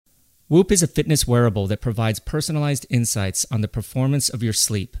Whoop is a fitness wearable that provides personalized insights on the performance of your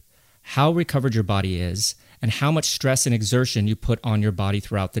sleep, how recovered your body is, and how much stress and exertion you put on your body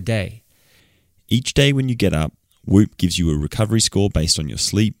throughout the day. Each day when you get up, Whoop gives you a recovery score based on your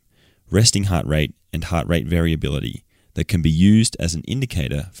sleep, resting heart rate, and heart rate variability that can be used as an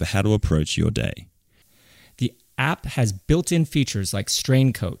indicator for how to approach your day. The app has built-in features like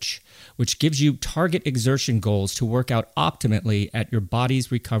Strain Coach, which gives you target exertion goals to work out optimally at your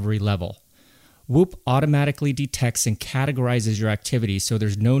body's recovery level. Whoop automatically detects and categorizes your activity so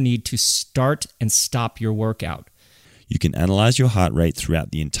there's no need to start and stop your workout. You can analyze your heart rate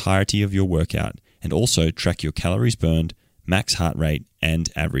throughout the entirety of your workout and also track your calories burned, max heart rate, and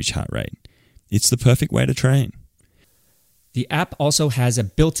average heart rate. It's the perfect way to train. The app also has a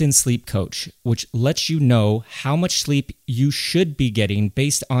built-in sleep coach, which lets you know how much sleep you should be getting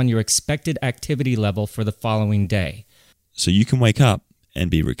based on your expected activity level for the following day. So you can wake up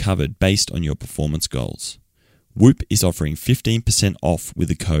and be recovered based on your performance goals. Whoop is offering 15% off with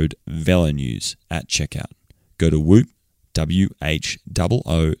the code VELONEWS at checkout. Go to Whoop, WHOOP.com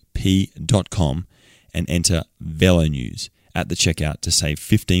and enter VELONEWS at the checkout to save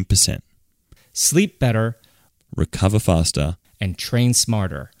 15%. Sleep better, recover faster, and train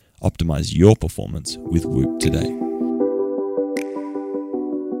smarter. Optimize your performance with Whoop today.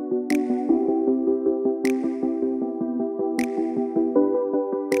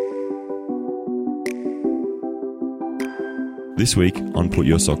 This week on Put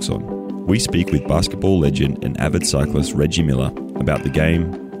Your Socks On, we speak with basketball legend and avid cyclist Reggie Miller about the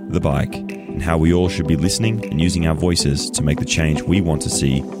game, the bike, and how we all should be listening and using our voices to make the change we want to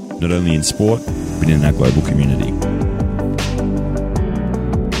see, not only in sport, but in our global community.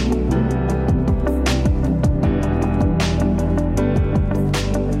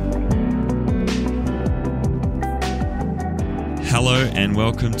 Hello and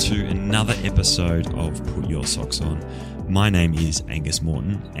welcome to another episode of Put Your Socks On. My name is Angus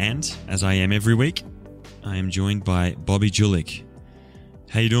Morton, and as I am every week, I am joined by Bobby Julich.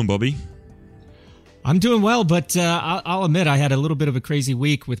 How you doing, Bobby? I'm doing well, but I'll admit I had a little bit of a crazy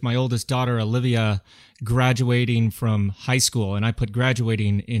week with my oldest daughter, Olivia, graduating from high school, and I put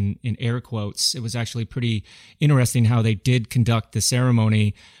graduating in air quotes. It was actually pretty interesting how they did conduct the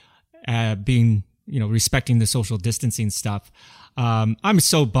ceremony, respecting the social distancing stuff. I'm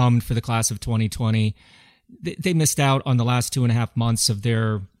so bummed for the class of 2020. They missed out on the last 2.5 months of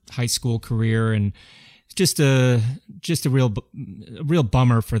their high school career, and just a real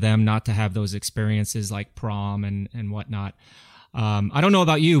bummer for them not to have those experiences like prom and whatnot. I don't know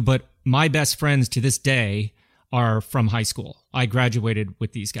about you, but my best friends to this day are from high school. I graduated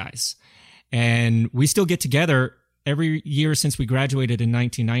with these guys, and we still get together every year since we graduated in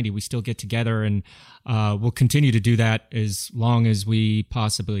 1990. We still get together, and we'll continue to do that as long as we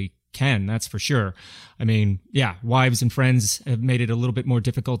possibly can, that's for sure. I mean, yeah, wives and friends have made it a little bit more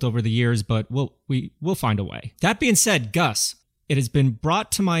difficult over the years, but we'll find a way. That being said, Gus, it has been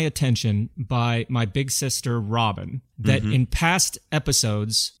brought to my attention by my big sister, Robin, that in past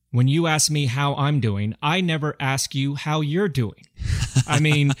episodes, when you ask me how I'm doing, I never ask you how you're doing. I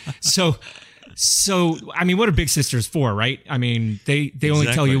mean, so I mean, what are big sisters for, right? I mean, they only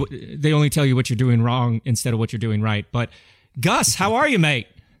tell you what you're doing wrong instead of what you're doing right. But Gus, how are you, mate?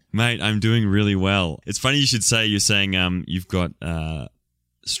 Mate, I'm doing really well. It's funny you should say, you're saying you've got a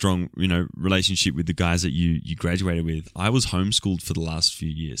strong, relationship with the guys that you graduated with. I was homeschooled for the last few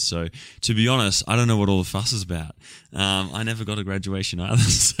years. So to be honest, I don't know what all the fuss is about. I never got a graduation either,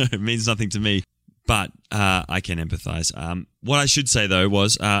 so it means nothing to me. But I can empathize. What I should say, though,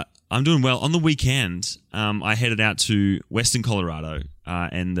 was I'm doing well. On the weekend, I headed out to Western Colorado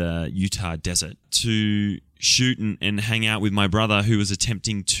and the Utah desert to shoot and hang out with my brother, who was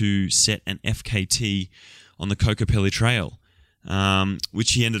attempting to set an FKT on the Kokopelli Trail,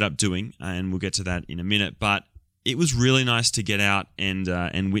 which he ended up doing, and we'll get to that in a minute. But it was really nice to get out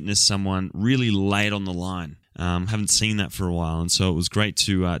and witness someone really lay it on the line. Haven't seen that for a while, and so it was great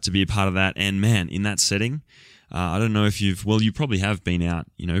to be a part of that. And man, in that setting, I don't know if you probably have been out,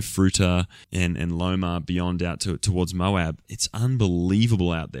 Fruta and Loma, beyond out towards Moab. It's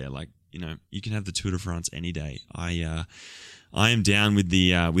unbelievable out there. Like, you can have the Tour de France any day. I am down with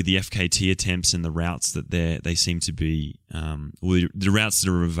the FKT attempts and the routes that they seem to be, the routes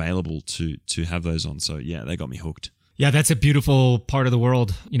that are available to have those on. So yeah, they got me hooked. Yeah, that's a beautiful part of the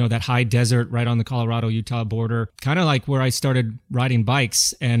world. That high desert right on the Colorado-Utah border, kind of like where I started riding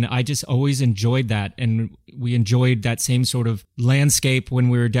bikes. And I just always enjoyed that. And we enjoyed that same sort of landscape when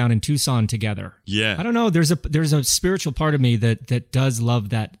we were down in Tucson together. Yeah. I don't know. There's a spiritual part of me that does love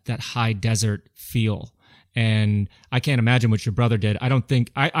that high desert feel. And I can't imagine what your brother did. I don't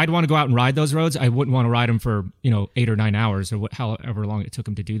think I'd want to go out and ride those roads. I wouldn't want to ride them for 8 or 9 hours or however long it took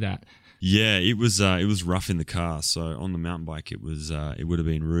him to do that. Yeah, it was rough in the car. So on the mountain bike, it would have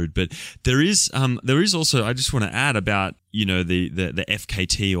been rude. But there is also, I just want to add about the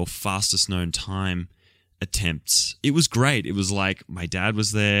FKT, or fastest known time attempts. It was great. It was like my dad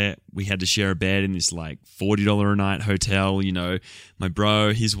was there. We had to share a bed in this like $40 a night hotel. My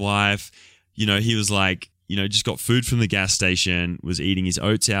bro, his wife. He was like, just got food from the gas station. Was eating his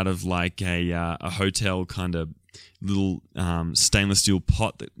oats out of like a hotel kind of little stainless steel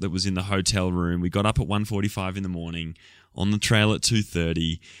pot that was in the hotel room. We got up at 1:45 in the morning, on the trail at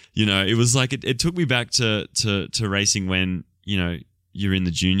 2:30. It was like it took me back to racing when you're in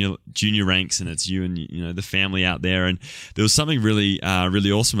the junior ranks and it's you and the family out there, and there was something really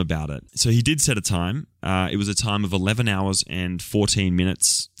really awesome about it. So he did set a time. It was a time of 11 hours and 14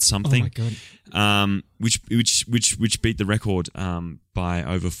 minutes something. Oh my God. Which beat the record by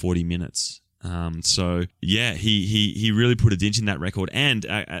over 40 minutes. So yeah, he really put a dent in that record, and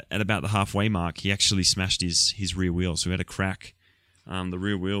at about the halfway mark, he actually smashed his rear wheel. So he had a crack. The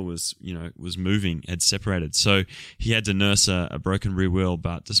rear wheel was moving, had separated. So he had to nurse a broken rear wheel,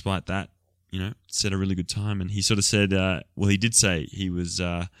 but despite that, set a really good time. And he sort of said, he did say he was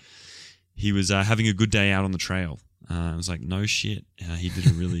having a good day out on the trail. I was like, no shit. He did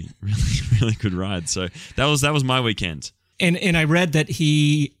a really, really, really good ride. So that was my weekend. And I read that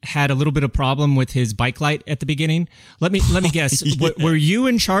he had a little bit of problem with his bike light at the beginning. Let me guess. Yeah. Were you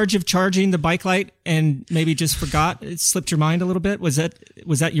in charge of charging the bike light and maybe just forgot? It slipped your mind a little bit. Was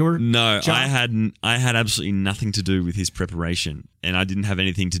that your No, job? I had absolutely nothing to do with his preparation, and I didn't have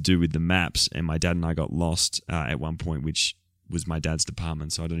anything to do with the maps. And my dad and I got lost at one point, which was my dad's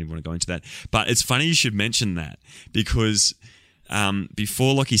department. So I don't even want to go into that. But it's funny you should mention that, because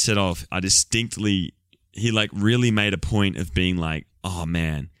before Lockie set off, he like really made a point of being like, oh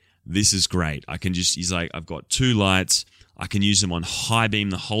man, this is great. He's like, I've got 2 lights. I can use them on high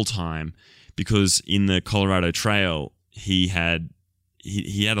beam the whole time, because in the Colorado Trail, he had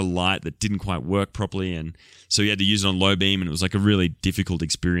a light that didn't quite work properly. And so he had to use it on low beam, and it was like a really difficult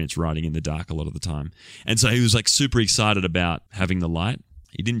experience riding in the dark a lot of the time. And so he was like super excited about having the light.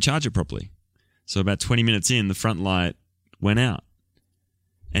 He didn't charge it properly. So about 20 minutes in, the front light went out.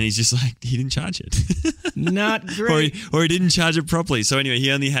 And he's just like, he didn't charge it. Not great. or he didn't charge it properly. So anyway,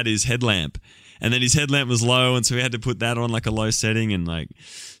 he only had his headlamp. And then his headlamp was low, and so he had to put that on like a low setting, and like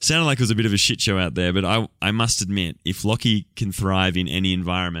sounded like it was a bit of a shit show out there. But I must admit, if Lockie can thrive in any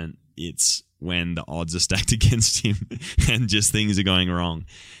environment, it's when the odds are stacked against him and just things are going wrong.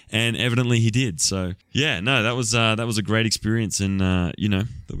 And evidently he did. So yeah, no, that was a great experience, and there'll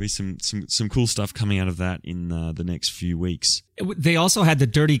be some cool stuff coming out of that in the next few weeks. They also had the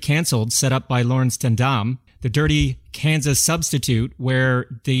Dirty Canceled set up by Lawrence Tendam, the Dirty Kansas substitute, where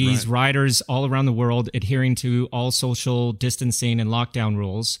these riders all around the world, adhering to all social distancing and lockdown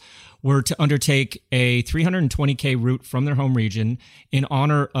rules, were to undertake a 320K route from their home region in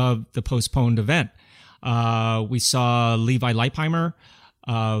honor of the postponed event. We saw Levi Leipheimer,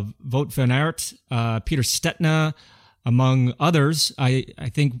 Wout van Aert, Peter Stetina, among others. I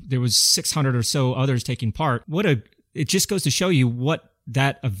think there was 600 or so others taking part. It just goes to show you what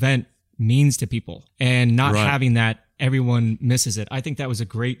that event means to people, and not having that, everyone misses it. I think that was a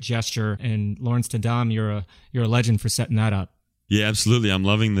great gesture, and Lawrence Tendam, you're a legend for setting that up. Yeah, absolutely. I'm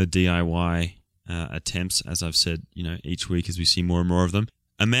loving the DIY attempts, as I've said, each week as we see more and more of them.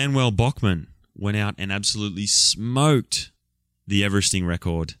 Emmanuel Bockman went out and absolutely smoked the Everesting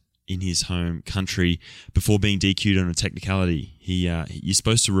record in his home country before being DQ'd on a technicality. You're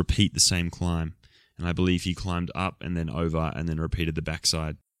supposed to repeat the same climb, and I believe he climbed up and then over and then repeated the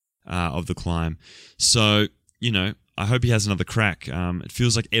backside of the climb. So, I hope he has another crack. It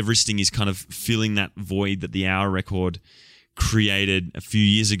feels like Everesting is kind of filling that void that the hour record created a few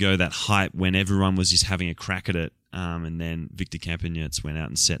years ago, that hype when everyone was just having a crack at it. And then Victor Campenerz went out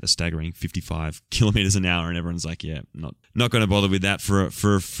and set a staggering 55 kilometers an hour, and everyone's like, yeah, not going to bother with that for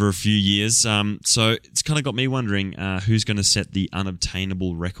a few years. So it's kind of got me wondering who's going to set the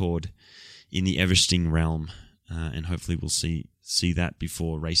unobtainable record in the Everesting realm, and hopefully we'll see that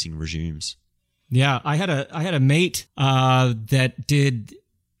before racing resumes. Yeah, I had a mate that did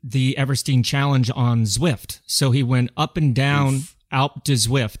the Everesting Challenge on Zwift. So he went up and down Alpe de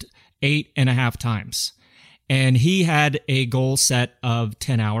Zwift 8.5 times. And he had a goal set of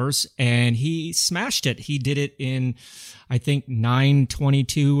 10 hours, and he smashed it. He did it in, I think,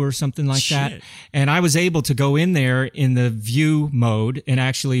 9:22 or something like that. And I was able to go in there in the view mode and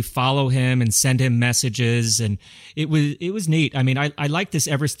actually follow him and send him messages. And it was neat. I mean, I like this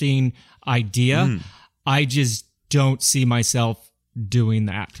Everesting idea. I just don't see myself doing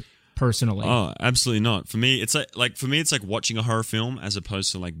that personally. Oh, absolutely not. For me, it's like watching a horror film as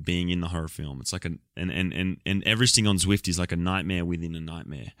opposed to like being in the horror film. It's like and everything on Zwift is like a nightmare within a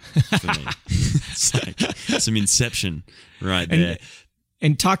nightmare for me. It's like some Inception right there.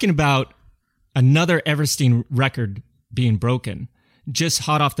 And talking about another Everstein record being broken, just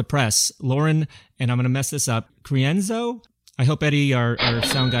hot off the press, Lauren, and I'm going to mess this up, Crienzo. I hope Eddie, our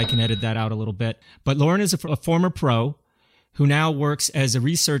sound guy, can edit that out a little bit. But Lauren is a former pro who now works as a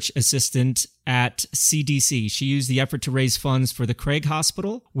research assistant at CDC. She used the effort to raise funds for the Craig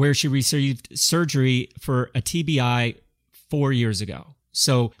Hospital, where she received surgery for a TBI 4 years ago.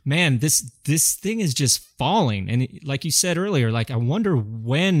 So, man, this thing is just falling. And like you said earlier, like I wonder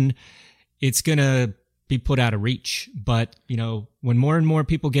when it's going to be put out of reach. But, you know, when more and more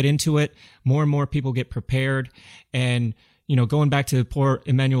people get into it, more and more people get prepared. And, you know, going back to poor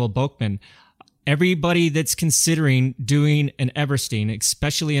Emmanuel Bochman, everybody that's considering doing an Everstein,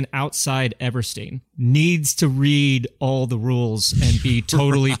 especially an outside Everstein, needs to read all the rules and be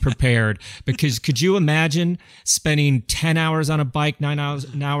totally prepared. Because could you imagine spending 10 hours on a bike, 9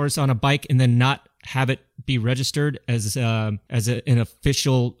 hours on a bike, and then not have it be registered as an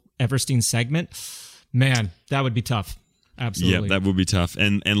official Everstein segment? Man, that would be tough. Absolutely. Yeah, that would be tough.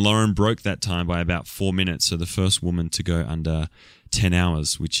 And Lauren broke that time by about 4 minutes. So the first woman to go under 10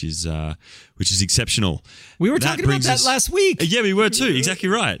 hours, which is exceptional. We were talking about that last week. Yeah, we were too. Exactly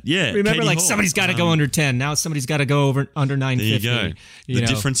right. Yeah. Remember, Katie like Hall. somebody's got to go under 10. Now somebody's got to go under 950. There you go. The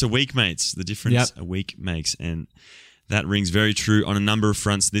difference a week makes. The difference a week makes. And that rings very true on a number of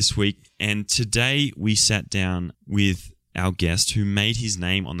fronts this week. And today we sat down with our guest who made his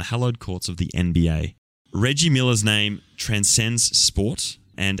name on the hallowed courts of the NBA. Reggie Miller's name transcends sport.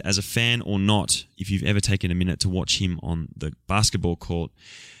 And as a fan or not, if you've ever taken a minute to watch him on the basketball court,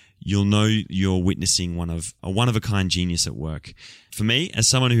 you'll know you're witnessing a one-of-a-kind genius at work. For me, as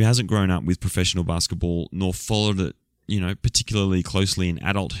someone who hasn't grown up with professional basketball nor followed it, you know, particularly closely in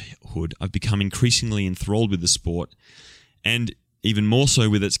adulthood, I've become increasingly enthralled with the sport and even more so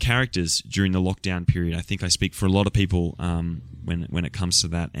with its characters during the lockdown period. I think I speak for a lot of people when it comes to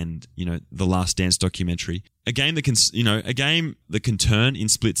that, and you know, the Last Dance documentary, a game that can turn in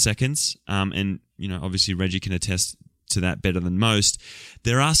split seconds, and you know, obviously Reggie can attest to that better than most.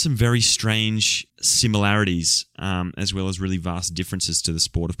 There are some very strange similarities, as well as really vast differences to the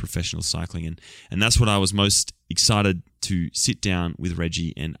sport of professional cycling, and that's what I was most excited to sit down with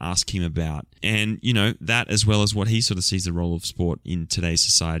Reggie and ask him about. And, you know, that as well as what he sort of sees the role of sport in today's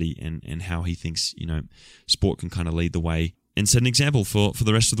society and how he thinks, you know, sport can kind of lead the way and set an example for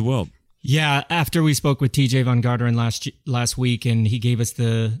the rest of the world. Yeah, after we spoke with TJ Van Garderen last week and he gave us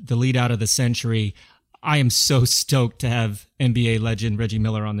the lead out of the century, I am so stoked to have NBA legend Reggie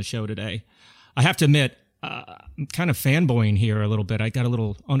Miller on the show today. I have to admit, I'm kind of fanboying here a little bit. I got a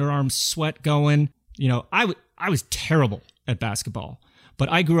little underarm sweat going. You know, I was terrible at basketball,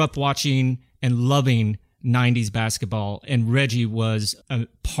 but I grew up watching and loving 90s basketball, and Reggie was a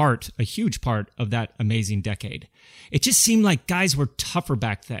huge part of that amazing decade. It just seemed like guys were tougher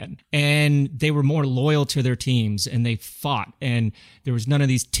back then, and they were more loyal to their teams, and they fought, and there was none of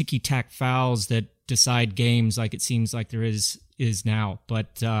these ticky-tack fouls that decide games like it seems like there is now.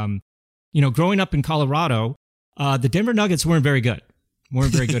 But, you know, growing up in Colorado, the Denver Nuggets weren't very good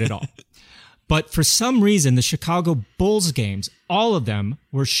at all. But for some reason, the Chicago Bulls games, all of them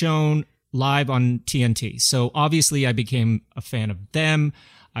were shown live on TNT. So obviously I became a fan of them.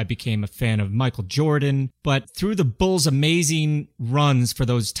 I became a fan of Michael Jordan. But through the Bulls' amazing runs for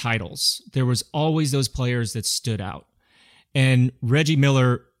those titles, there was always those players that stood out. And Reggie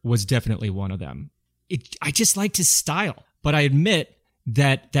Miller was definitely one of them. I just liked his style. But I admit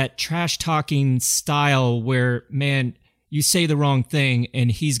that trash-talking style where, man, you say the wrong thing and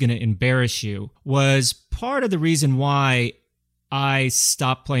he's going to embarrass you was part of the reason why I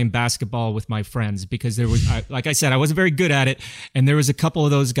stopped playing basketball with my friends, because there was, like I said, I wasn't very good at it. And there was a couple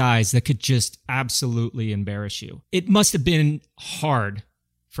of those guys that could just absolutely embarrass you. It must have been hard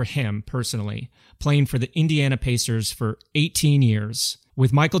for him personally, playing for the Indiana Pacers for 18 years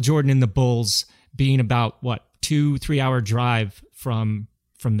with Michael Jordan and the Bulls being about 2-3 hour drive from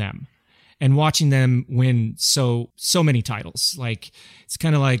them. And watching them win so many titles. Like, it's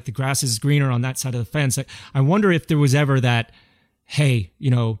kind of like the grass is greener on that side of the fence. I wonder if there was ever that, hey, you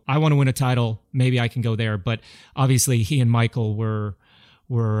know, I want to win a title, maybe I can go there. But obviously he and Michael were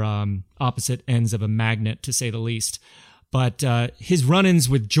opposite ends of a magnet, to say the least. But his run-ins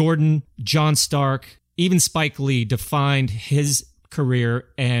with Jordan, John Stark, even Spike Lee defined his career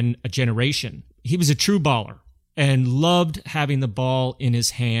and a generation. He was a true baller. and loved having the ball in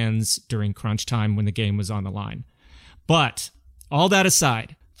his hands during crunch time when the game was on the line. But all that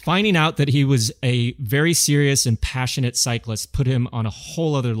aside, finding out that he was a very serious and passionate cyclist put him on a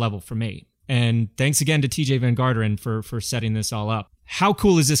whole other level for me. And thanks again to TJ Van Garderen for setting this all up. How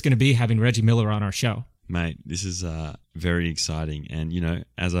cool is this going to be having Reggie Miller on our show? Mate, this is very exciting. And,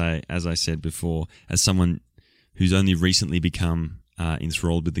 as I said before, as someone who's only recently become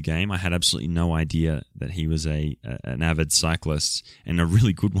enthralled with the game, I had absolutely no idea that he was an avid cyclist, and a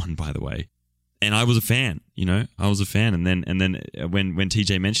really good one, by the way. And I was a fan, I was a fan. And then when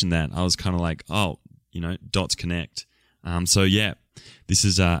TJ mentioned that, I was kind of like, oh, dots connect. So yeah, this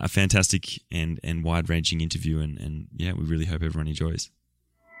is a fantastic and wide-ranging interview, and yeah, we really hope everyone enjoys.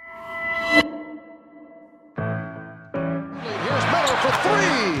 Here's Miller for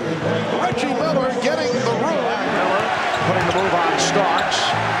three. Reggie Miller getting the room. Miller putting the move on Starks.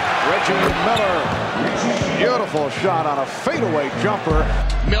 Reggie Miller, beautiful shot on a fadeaway jumper.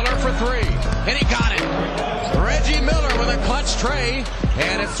 Miller for three, and he got it. Reggie Miller with a clutch tray,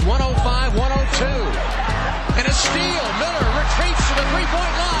 and it's 105-102. And a steal. Miller retreats to the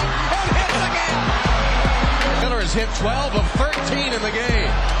three-point line and hits again. Miller has hit 12 of 13 in the game.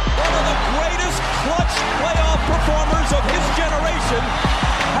 One of the greatest clutch playoff performers of his generation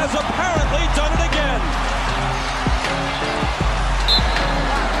has apparently done it again.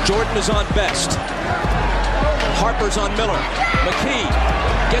 Jordan is on Best. Harper's on Miller. McKee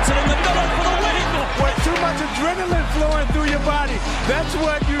gets it in the middle for the win. With too much adrenaline flowing through your body, that's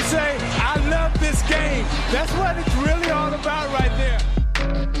what you say, I love this game. That's what it's really all about right there.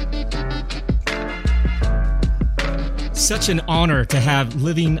 Such an honor to have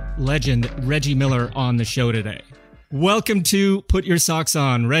living legend Reggie Miller on the show today. Welcome to Put Your Socks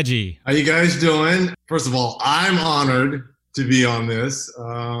On, Reggie. How you guys doing? First of all, I'm honored to be on this.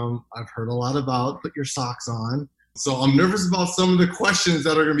 I've heard a lot about Put Your Socks On. So I'm nervous about some of the questions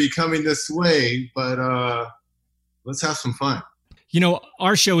that are going to be coming this way, but let's have some fun.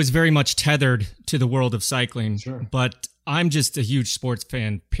 Our show is very much tethered to the world of cycling, Sure. But I'm just a huge sports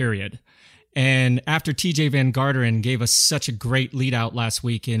fan, period. And after TJ Van Garderen gave us such a great lead out last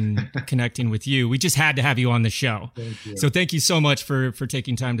week in connecting with you, we just had to have you on the show. Thank you. So thank you so much for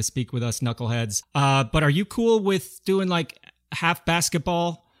taking time to speak with us, knuckleheads. But are you cool with doing like half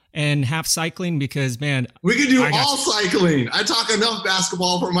basketball and half cycling? Because, man, we can do all cycling. I talk enough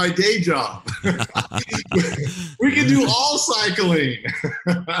basketball for my day job. We can do all cycling.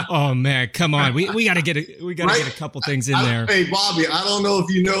 Oh man, come on. We got to get a couple things in there. Hey, Bobby, I don't know if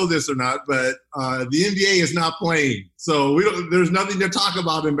you know this or not, but the NBA is not playing. So there's nothing to talk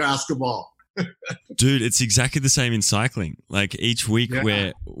about in basketball. Dude, it's exactly the same in cycling. Like each week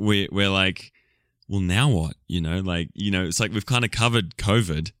we're like, well, now what? It's like we've kind of covered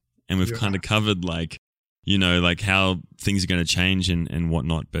COVID, and we've kind of covered like how things are going to change and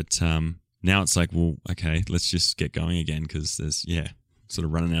whatnot. But now it's like, well, okay, let's just get going again, because there's sort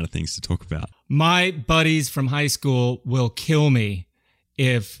of running out of things to talk about. My buddies from high school will kill me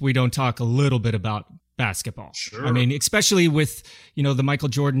if we don't talk a little bit about basketball. Sure. I mean, especially with the Michael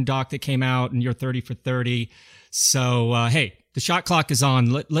Jordan doc that came out, and you're 30 for 30. So hey, the shot clock is on.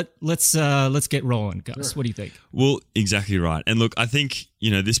 Let's get rolling, Gus. Sure. What do you think? Well, exactly right. And look, I think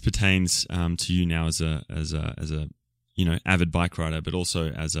this pertains to you now as a avid bike rider, but also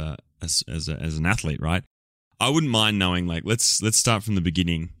as an athlete, right? I wouldn't mind knowing, like, let's start from the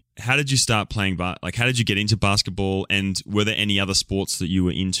beginning. How did you start playing how did you get into basketball, and were there any other sports that you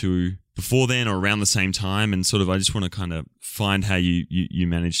were into before then or around the same time? And sort of, I just want to kind of find how you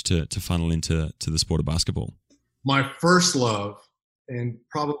managed to funnel into the sport of basketball. My first love, and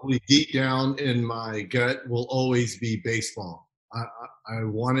probably deep down in my gut, will always be baseball. I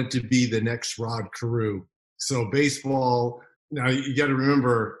wanted to be the next Rod Carew. So baseball, now you got to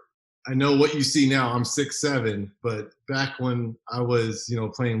remember, I know what you see now, I'm 6'7", but back when I was,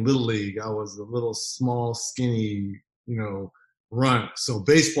 playing Little League, I was a little small, skinny, runt. So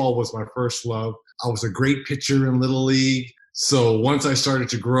baseball was my first love. I was a great pitcher in Little League. So once I started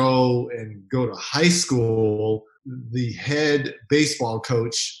to grow and go to high school, the head baseball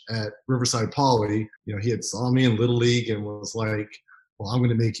coach at Riverside Poly, he had saw me in Little League and was like, well, I'm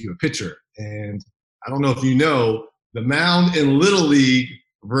going to make you a pitcher. And I don't know if you know, the mound in Little League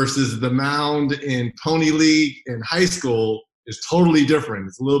versus the mound in Pony League in high school is totally different.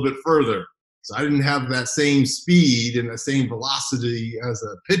 It's a little bit further. So I didn't have that same speed and that same velocity as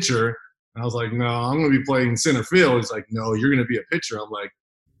a pitcher. And I was like, no, I'm going to be playing center field. He's like, no, you're going to be a pitcher. I'm like,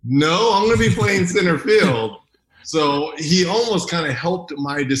 no, I'm going to be playing center field. So he almost kind of helped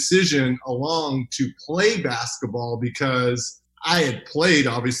my decision along to play basketball, because I had played,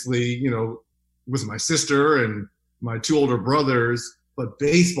 obviously, was my sister and my 2 older brothers, but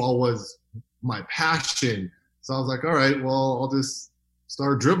baseball was my passion. So I was like, all right, well, I'll just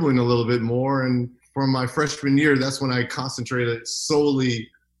start dribbling a little bit more. And from my freshman year, that's when I concentrated solely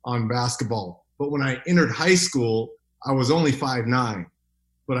on basketball. But when I entered high school, I was only 5'9",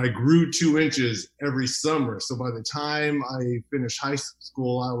 but I grew 2 inches every summer. So by the time I finished high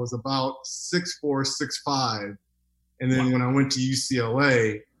school, I was about 6'4", 6'5". And then when I went to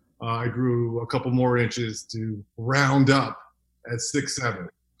UCLA, I grew a couple more inches to round up at 6'7".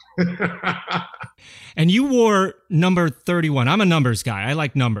 And you wore number 31. I'm a numbers guy. I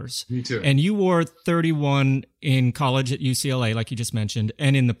like numbers. Me too. And you wore 31 in college at UCLA, like you just mentioned,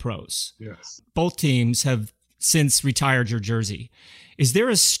 and in the pros. Yes. Both teams have since retired your jersey. Is there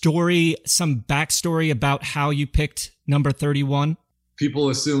a story, some backstory about how you picked number 31? People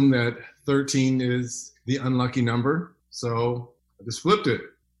assume that 13 is the unlucky number. So I just flipped it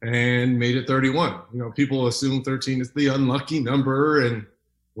and made it 31. You know, people assume 13 is the unlucky number, and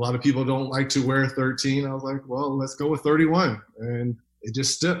a lot of people don't like to wear 13. I was like, well, let's go with 31. And it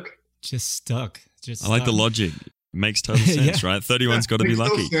just stuck. Just stuck. I like the logic. It makes total sense, right? 31's got to be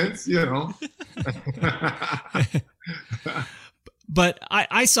lucky. Makes no sense, you know. But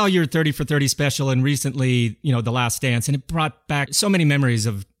I saw your 30 for 30 special and recently, you know, The Last Dance, and it brought back so many memories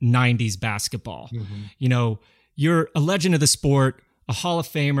of 90s basketball. Mm-hmm. You know, you're a legend of the sport, a Hall of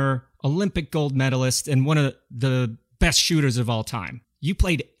Famer, Olympic gold medalist, and one of the best shooters of all time. You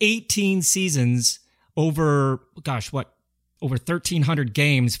played 18 seasons over 1,300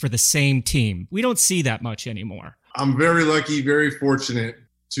 games for the same team. We don't see that much anymore. I'm very lucky, very fortunate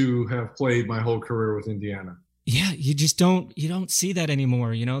to have played my whole career with Indiana. Yeah, you don't see that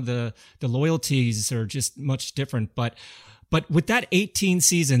anymore. You know, the loyalties are just much different. But with that 18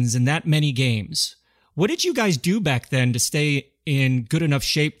 seasons and that many games, what did you guys do back then to stay in good enough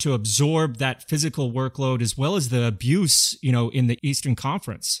shape to absorb that physical workload as well as the abuse, you know, in the Eastern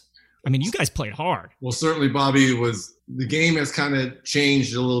Conference? I mean, you guys played hard. Well, certainly, Bobby, the game has kind of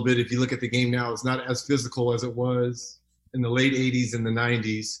changed a little bit. If you look at the game now, it's not as physical as it was in the late 80s and the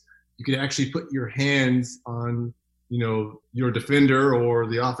 90s. You could actually put your hands on, you know, your defender or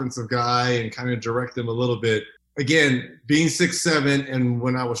the offensive guy and kind of direct them a little bit. Again, being 6'7", and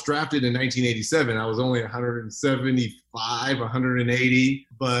when I was drafted in 1987, I was only 175, 180,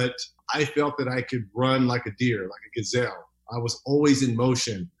 but I felt that I could run like a deer, like a gazelle. I was always in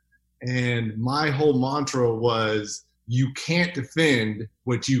motion. And my whole mantra was, you can't defend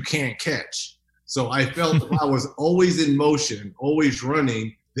what you can't catch. So I felt if I was always in motion, always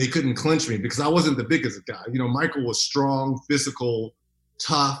running, they couldn't clinch me because I wasn't the biggest guy. You know, Michael was strong, physical,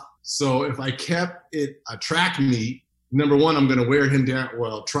 tough. So if I kept it a track meet, number one, I'm going to wear him down.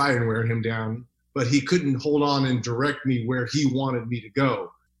 Well, try and wear him down, but he couldn't hold on and direct me where he wanted me to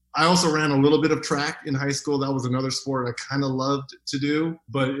go. I also ran a little bit of track in high school. That was another sport I kind of loved to do,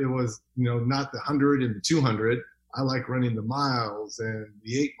 but it was, you know, not the 100 and the 200. I like running the miles and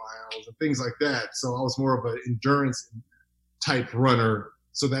the 8 miles and things like that. So I was more of an endurance type runner.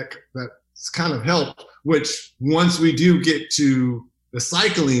 So that's kind of helped, which once we do get to the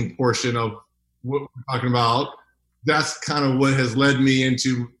cycling portion of what we're talking about, that's kind of what has led me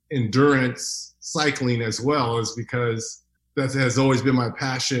into endurance cycling as well, is because that has always been my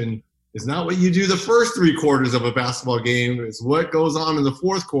passion. It's not what you do the first 3 quarters of a basketball game. It's what goes on in the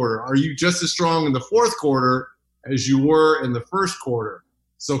fourth quarter. Are you just as strong in the fourth quarter as you were in the first quarter?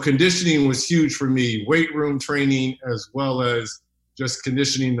 So conditioning was huge for me, weight room training, as well as just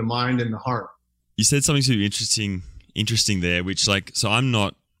conditioning the mind and the heart. You said something super interesting there, which I'm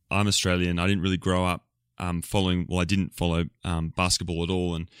Australian. I didn't really grow up I didn't follow basketball at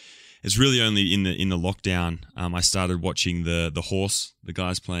all. And it's really only in the lockdown I started watching the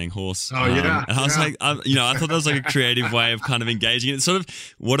guys playing horse. Oh yeah. And I was like, I thought that was like a creative way of kind of engaging. It's sort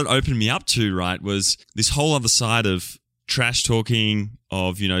of what it opened me up to, right, was this whole other side of trash talking,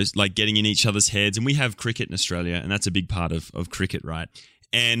 of, you know, like getting in each other's heads. And we have cricket in Australia, and that's a big part of cricket, right?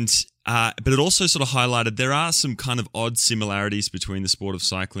 And but it also sort of highlighted there are some kind of odd similarities between the sport of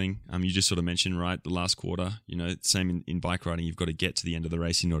cycling. You just sort of mentioned, right, the last quarter, you know, same in bike riding, you've got to get to the end of the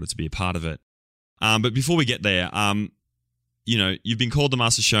race in order to be a part of it. But before we get there, you know, you've been called the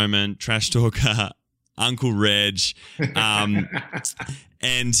Master Showman, Trash Talker, Uncle Reg, and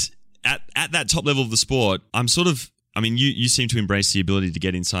at that top level of the sport, you seem to embrace the ability to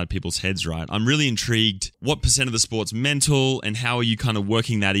get inside people's heads, right? I'm really intrigued. What % of the sport's mental, and how are you kind of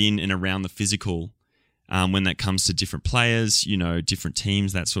working that in and around the physical when that comes to different players, you know, different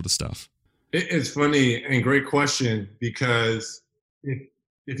teams, that sort of stuff? It's funny and great question, because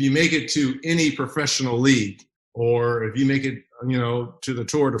if you make it to any professional league, or if you make it, you know, to the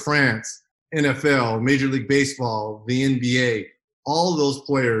Tour de France, NFL, Major League Baseball, the NBA, all those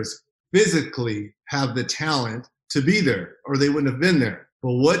players physically have the talent to be there, or they wouldn't have been there.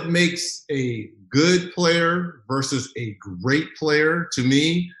 But what makes a good player versus a great player, to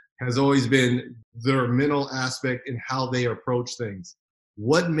me, has always been their mental aspect and how they approach things.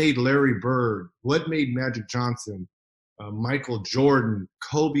 What made Larry Bird, what made Magic Johnson, Michael Jordan,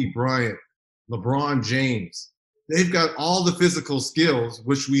 Kobe Bryant, LeBron James? They've got all the physical skills,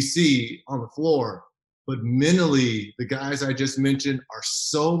 which we see on the floor, but mentally, the guys I just mentioned are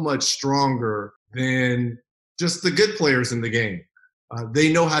so much stronger than just the good players in the game.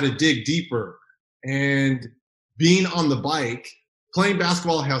 They know how to dig deeper. And being on the bike, playing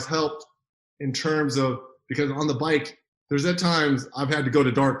basketball has helped in terms of, because on the bike, there's at times I've had to go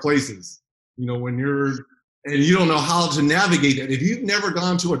to dark places, when and you don't know how to navigate it. If you've never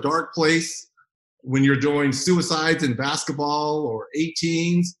gone to a dark place when you're doing suicides in basketball or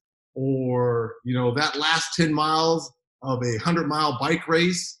 18s, or, that last 10 miles of a 100-mile bike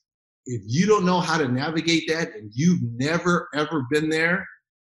race, if you don't know how to navigate that and you've never, ever been there,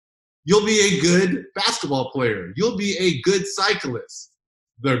 you'll be a good basketball player. You'll be a good cyclist.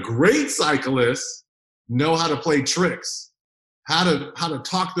 The great cyclists know how to play tricks, how to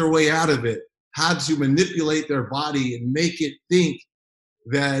talk their way out of it, how to manipulate their body and make it think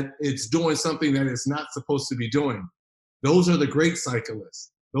that it's doing something that it's not supposed to be doing. Those are the great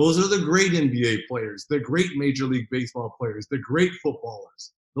cyclists. Those are the great NBA players, the great Major League Baseball players, the great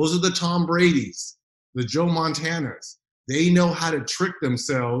footballers. Those are the Tom Bradys, the Joe Montanas. They know how to trick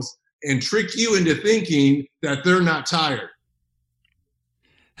themselves and trick you into thinking that they're not tired.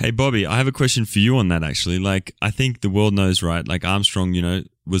 Hey, Bobby, I have a question for you on that, actually. Like, I think the world knows, right? Like, Armstrong,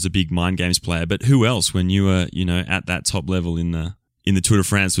 was a big mind games player, but who else, when you were, at that top level in the Tour de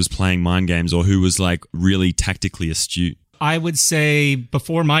France, was playing mind games, or who was like really tactically astute? I would say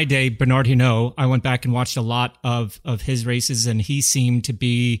before my day, Bernard Hinault, I went back and watched a lot of his races, and he seemed to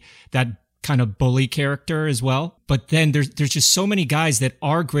be that kind of bully character as well. But then there's just so many guys that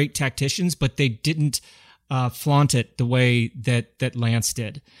are great tacticians, but they didn't flaunt it the way that Lance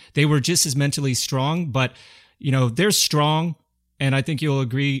did. They were just as mentally strong, but they're strong. And I think you'll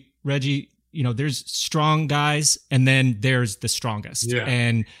agree, Reggie, there's strong guys and then there's the strongest. Yeah.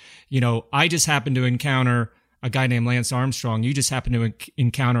 And, I just happened to encounter a guy named Lance Armstrong. You just happen to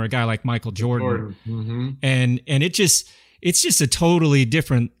encounter a guy like Michael Jordan. Mm-hmm. And it's just a totally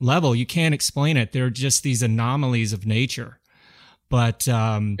different level. You can't explain it. They're just these anomalies of nature. But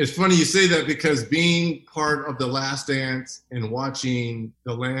it's funny you say that, because being part of The Last Dance and watching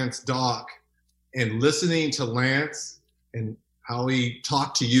the Lance doc and listening to Lance and how he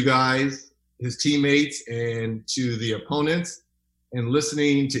talked to you guys, his teammates, and to the opponents, and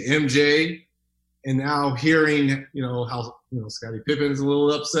listening to MJ, and now hearing, how, Scottie Pippen's a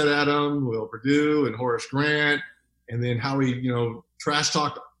little upset at him, Will Perdue and Horace Grant, and then how he, trash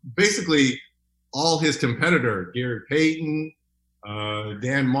talked basically all his competitor, Gary Payton,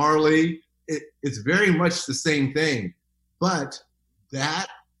 Dan Marley. It's very much the same thing, but that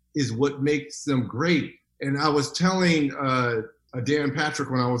is what makes them great. And I was telling Dan Patrick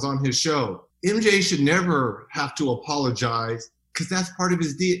when I was on his show, MJ should never have to apologize, because that's part of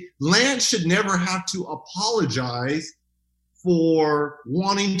his deal. Lance should never have to apologize for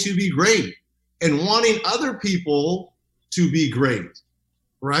wanting to be great and wanting other people to be great,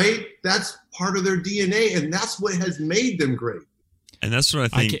 right? That's part of their DNA, and that's what has made them great. And that's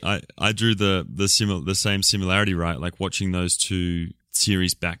what I think. I drew the same similarity, right? Like watching those two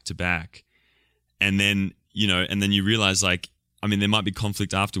series back to back, and then you realize, like, I mean, there might be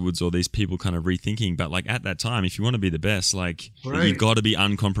conflict afterwards, or these people kind of rethinking, but like at that time, if you want to be the best, like right, you've got to be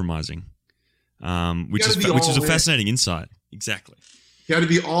uncompromising, which is a fascinating insight. Exactly. You got to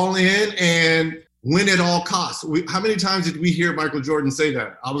be all in and win at all costs. How many times did we hear Michael Jordan say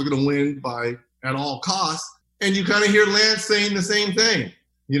that? I was going to win at all costs. And you kind of hear Lance saying the same thing,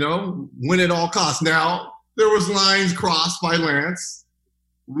 win at all costs. Now, there was lines crossed by Lance,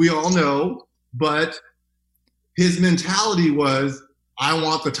 we all know, but his mentality was, I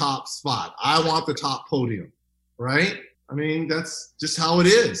want the top spot. I want the top podium, right? I mean, that's just how it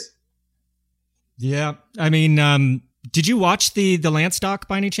is. Yeah. I mean, did you watch the Lance doc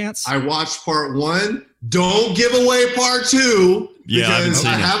by any chance? I watched part 1. Don't give away part 2. Yeah, because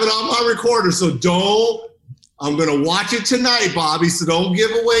I have it on my recorder, so I'm going to watch it tonight, Bobby, so don't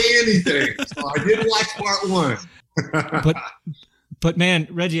give away anything. So I did watch part 1. But man,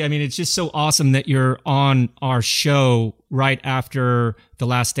 Reggie, I mean, it's just so awesome that you're on our show right after The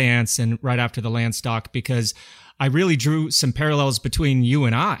Last Dance and right after the Lance doc, because I really drew some parallels between you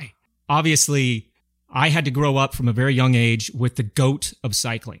and I. Obviously, I had to grow up from a very young age with the GOAT of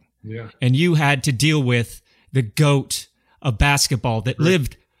cycling. Yeah. And you had to deal with the GOAT of basketball that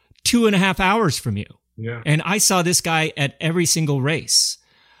lived 2.5 hours from you. Yeah. And I saw this guy at every single race.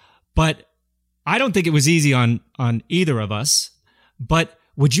 But I don't think it was easy on either of us. But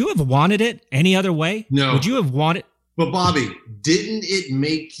would you have wanted it any other way? No. Would you have wanted? But Bobby, didn't it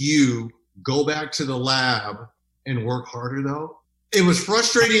make you go back to the lab and work harder though? It was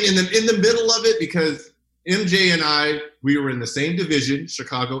frustrating in the middle of it because MJ and I, we were in the same division,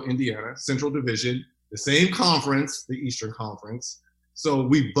 Chicago, Indiana, Central Division, the same conference, the Eastern Conference. So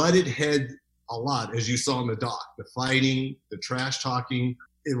we butted heads a lot, as you saw in the doc, the fighting, the trash talking.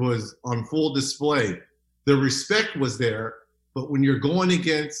 It was on full display. The respect was there, but when you're going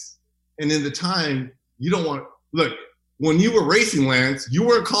against, and in the time, you don't want, look, when you were racing Lance, you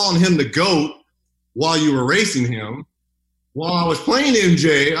weren't calling him the GOAT while you were racing him. While I was playing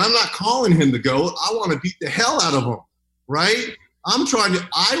MJ, I'm not calling him the GOAT. I want to beat the hell out of him, right?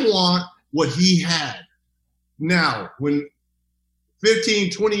 I want what he had. Now, when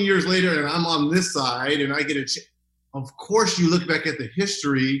 15, 20 years later and I'm on this side and I get a chance, of course you look back at the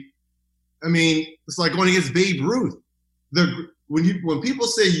history. I mean, it's like going against Babe Ruth. When people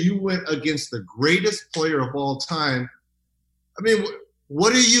say you went against the greatest player of all time, I mean,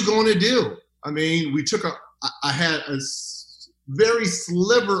 what are you going to do? I mean, I had a very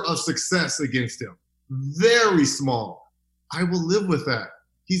sliver of success against him. Very small. I will live with that.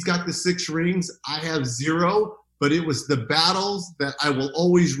 He's got the 6 rings. I have 0, but it was the battles that I will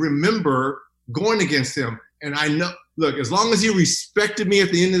always remember going against him. And I know, look, as long as he respected me at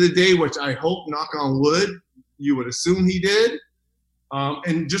the end of the day, which I hope, knock on wood, you would assume he did.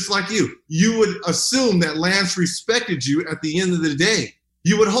 And just like you would assume that Lance respected you at the end of the day.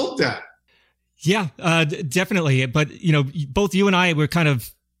 You would hope that. Yeah, definitely. But, both you and I were kind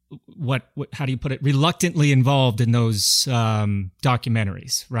of, how do you put it, reluctantly involved in those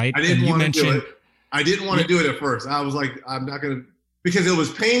documentaries, right? I didn't want to do it. I didn't want to do it at first. I was like, I'm not going to, because it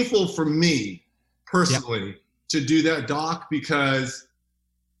was painful for me personally to do that doc because,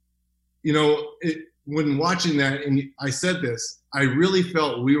 when watching that, and I said this, I really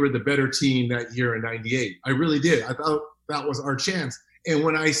felt we were the better team that year in '98. I really did. I thought that was our chance. And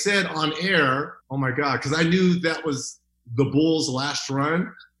when I said on air, oh my God, because I knew that was the Bulls' last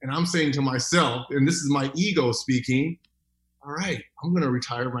run, and I'm saying to myself, and this is my ego speaking, all right, I'm going to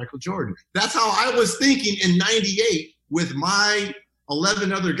retire Michael Jordan. That's how I was thinking in '98 with my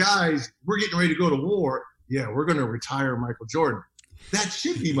 11 other guys. We're getting ready to go to war. Yeah, we're going to retire Michael Jordan. That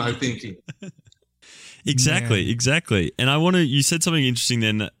should be my thinking. Exactly. And you said something interesting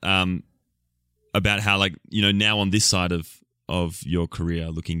then about how, like, now on this side of your career,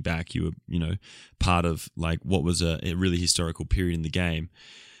 looking back, you were, part of like what was a really historical period in the game.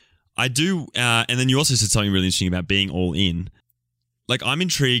 I do, and then you also said something really interesting about being all in. Like, I'm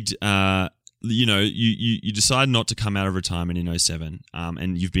intrigued, you decided not to come out of retirement in 2007,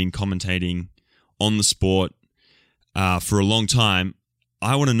 and you've been commentating on the sport for a long time.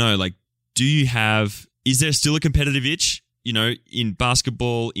 I want to know, like, is there still a competitive itch, in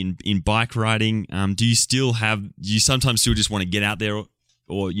basketball, in bike riding? Do you sometimes still just want to get out there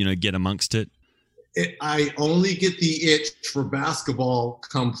or get amongst it? I only get the itch for basketball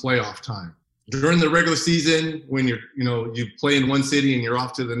come playoff time. During the regular season, when you play in one city and you're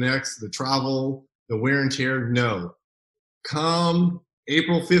off to the next, the travel, the wear and tear, no. Come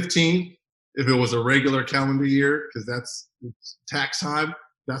April 15th, if it was a regular calendar year, because that's tax time,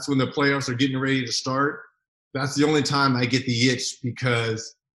 that's when the playoffs are getting ready to start. That's the only time I get the itch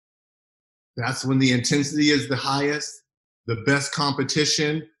because that's when the intensity is the highest, the best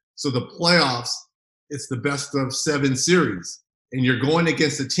competition. So the playoffs, it's the best of 7 series. And you're going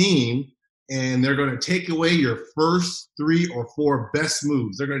against a team and they're going to take away your first 3 or 4 best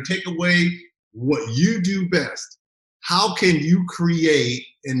moves. They're going to take away what you do best. How can you create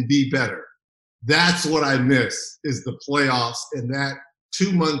and be better? That's what I miss, is the playoffs and that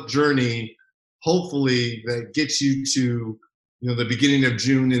 2-month journey, hopefully, that gets you to the beginning of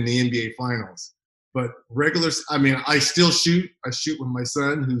June in the NBA Finals. But I still shoot. I shoot with my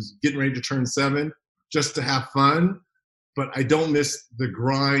son, who's getting ready to turn 7, just to have fun. But I don't miss the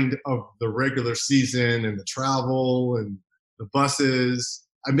grind of the regular season and the travel and the buses.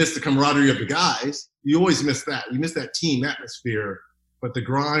 I miss the camaraderie of the guys. You always miss that. You miss that team atmosphere. But the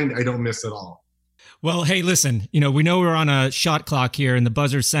grind, I don't miss at all. Well, hey, listen, we know we're on a shot clock here and the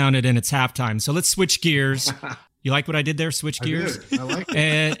buzzer sounded and it's halftime. So let's switch gears. You like what I did there? Switch gears? I like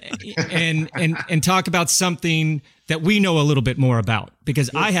it. And talk about something that we know a little bit more about, because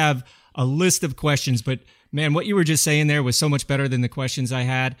I have a list of questions, but man, what you were just saying there was so much better than the questions I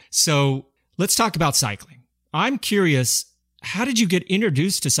had. So let's talk about cycling. I'm curious how did you get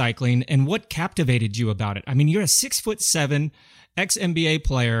introduced to cycling and what captivated you about it? I mean, you're a 6'7" ex-NBA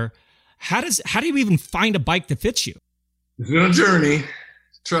player. How do you even find a bike that fits you? It's been a journey,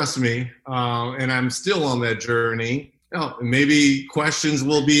 trust me, and I'm still on that journey. Maybe questions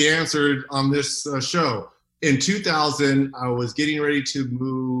will be answered on this show. In 2000, I was getting ready to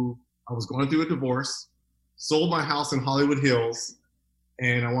move. I was going through a divorce, sold my house in Hollywood Hills,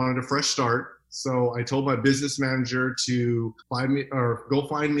 and I wanted a fresh start. So I told my business manager to go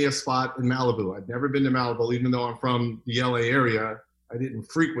find me a spot in Malibu. I'd never been to Malibu, even though I'm from the LA area. I didn't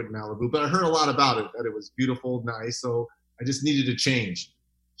frequent Malibu, but I heard a lot about it, that it was beautiful, nice. So I just needed to change.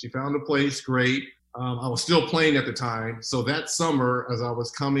 She found a place, great. I was still playing at the time. So that summer, as I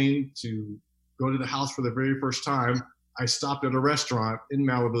was coming to go to the house for the very first time, I stopped at a restaurant in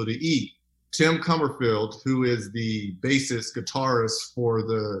Malibu to eat. Tim Comerfield, who is the bassist guitarist for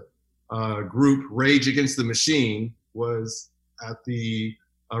the group Rage Against the Machine, was at the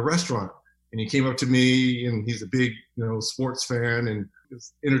restaurant. And he came up to me, and he's a big, sports fan, and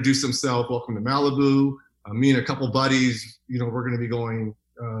introduced himself. Welcome to Malibu. Me and a couple buddies, we're going to be going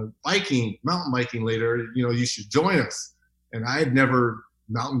mountain biking later. You should join us. And I had never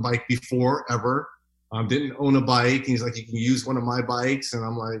mountain biked before, ever. Didn't own a bike. And he's like, you can use one of my bikes. And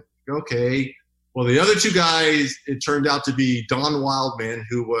I'm like, okay. Well, the other two guys, it turned out to be Don Wildman,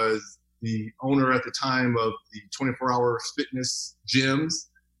 who was the owner at the time of the 24-hour fitness gyms,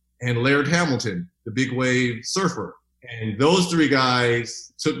 and Laird Hamilton, the big wave surfer. And those three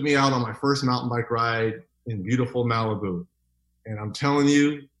guys took me out on my first mountain bike ride in beautiful Malibu. And I'm telling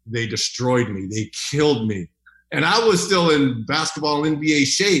you, they destroyed me. They killed me. And I was still in basketball NBA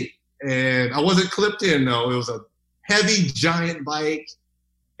shape. And I wasn't clipped in, though. It was a heavy, giant bike.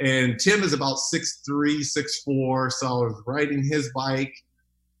 And Tim is about 6'3", 6'4", so I was riding his bike.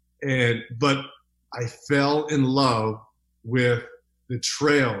 But I fell in love with the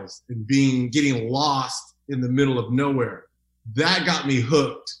trails and getting lost in the middle of nowhere. That got me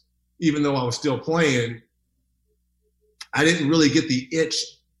hooked, even though I was still playing. I didn't really get the itch,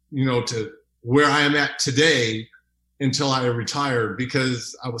 to where I am at today until I retired,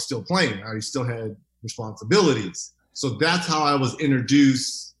 because I was still playing. I still had responsibilities. So that's how I was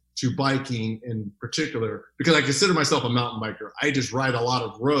introduced to biking in particular, because I consider myself a mountain biker. I just ride a lot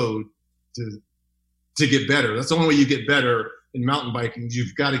of road to get better. That's the only way you get better in mountain biking.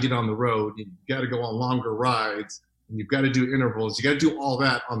 You've got to get on the road. You've got to go on longer rides. And you've got to do intervals. You got to do all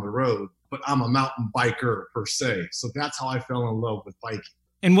that on the road. But I'm a mountain biker per se. So that's how I fell in love with biking.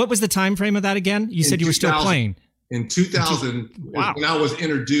 And what was the time frame of that again? You said you were still playing. In 2000, wow. When I was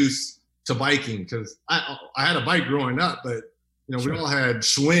introduced to biking, because I had a bike growing up, but sure. We all had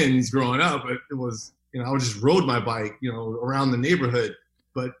Schwinn's growing up, but it was, I just rode my bike, around the neighborhood.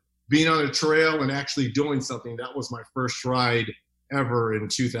 But being on a trail and actually doing something, that was my first ride ever in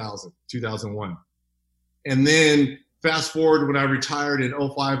 2001. And then fast forward, when I retired in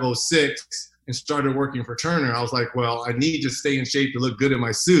 05, 06 and started working for Turner, I was like, well, I need to stay in shape to look good in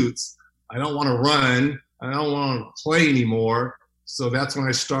my suits. I don't want to run. I don't want to play anymore. So that's when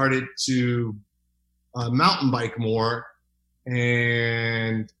I started to mountain bike more.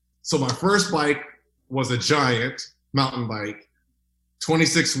 And so my first bike was a Giant mountain bike,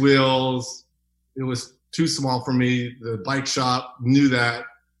 26 wheels. It was too small for me. The bike shop knew that.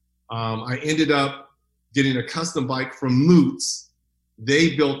 I ended up getting a custom bike from Moots.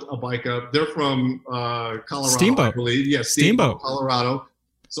 They built a bike up. They're from Colorado, Steamboat. I believe. Yeah, Steamboat, Colorado.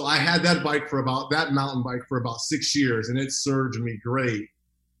 So I had that mountain bike for about 6 years, and it served me great.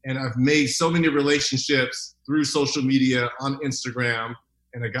 And I've made so many relationships through social media on Instagram.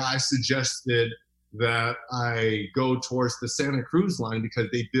 And a guy suggested that I go towards the Santa Cruz line because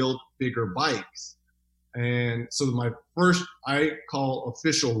they build bigger bikes. And so my first, I call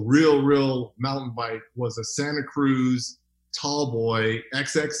official real mountain bike was a Santa Cruz Tallboy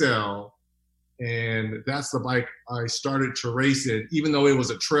XXL. And that's the bike I started to race in, even though it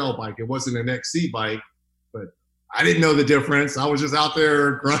was a trail bike. It wasn't an XC bike, but I didn't know the difference. I was just out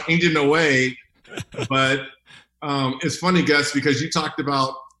there grinding away. But it's funny, Gus, because you talked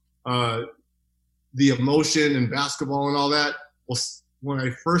about the emotion in basketball and all that. Well, when I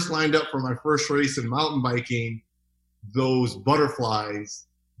first lined up for my first race in mountain biking, those butterflies,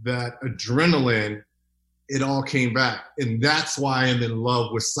 that adrenaline, it all came back. And that's why I'm in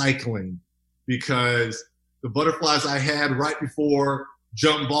love with cycling, because the butterflies I had right before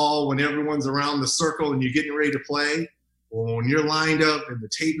jump ball, when everyone's around the circle and you're getting ready to play, well, when you're lined up and the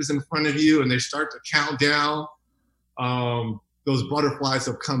tape is in front of you and they start to count down, those butterflies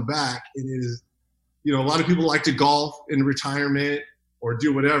have come back. It is, a lot of people like to golf in retirement or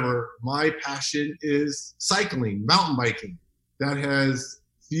do whatever. My passion is cycling, mountain biking. that has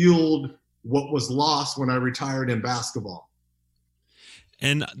fueled what was lost when I retired in basketball.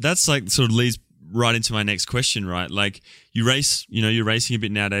 And that's like sort of leads right into my next question, right? Like you race, you're racing a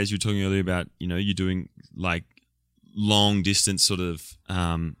bit nowadays. You were talking earlier about, you're doing like long distance sort of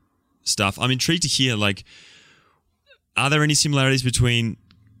stuff. I'm intrigued to hear, like, are there any similarities between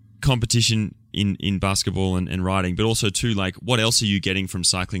competition in basketball and riding, but also too, like, what else are you getting from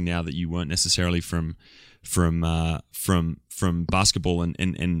cycling now that you weren't necessarily from basketball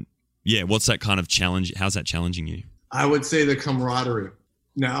and yeah, what's that kind of challenge? How's that challenging you? I would say the camaraderie.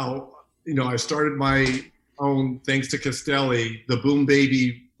 Now, I started my own, thanks to Castelli, the Boom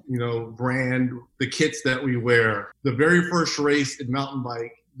Baby, brand, the kits that we wear. The very first race in mountain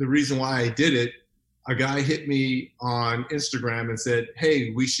bike, the reason why I did it, a guy hit me on Instagram and said,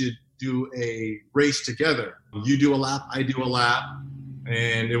 hey, we should do a race together. You do a lap, I do a lap.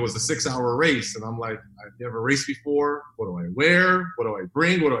 And it was a 6-hour race. And I'm like, I've never raced before. What do I wear? What do I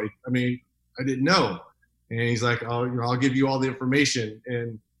bring? I didn't know. And he's like, I'll give you all the information.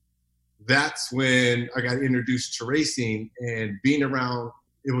 And that's when I got introduced to racing and being around.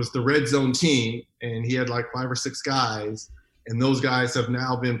 It was the Red Zone team, and he had like 5 or 6 guys. And those guys have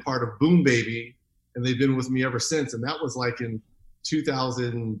now been part of Boom Baby, and they've been with me ever since. And that was like in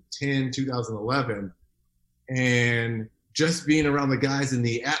 2010, 2011. And just being around the guys in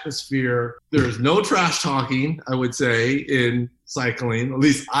the atmosphere, there's no trash talking, I would say, in cycling. At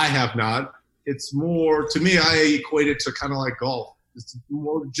least I have not. It's more, to me, I equate it to kind of like golf. It's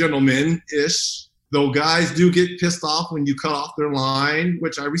more gentleman-ish. Though guys do get pissed off when you cut off their line,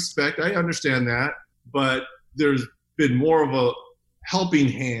 which I respect. I understand that. But there's been more of a helping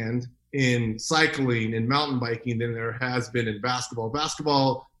hand in cycling and mountain biking than there has been in basketball.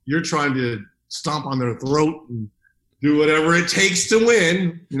 Basketball, you're trying to stomp on their throat and do whatever it takes to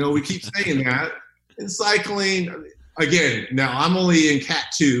win. We keep saying that. In cycling, again, now I'm only in Cat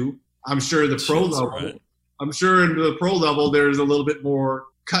 2. I'm sure the pro level, right. I'm sure in the pro level there's a little bit more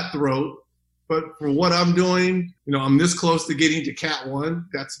cutthroat. But for what I'm doing, I'm this close to getting to Cat 1.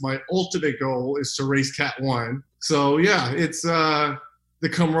 That's my ultimate goal, is to race Cat 1. So yeah, it's the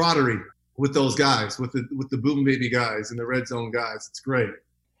camaraderie with those guys, with the Boom Baby guys and the Red Zone guys. It's great.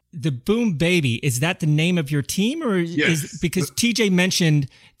 The Boom Baby, is that the name of your team, or yes. Because TJ mentioned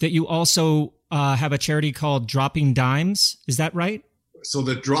that you also have a charity called Dropping Dimes. Is that right? So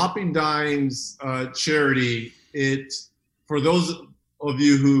the Dropping Dimes charity, for those of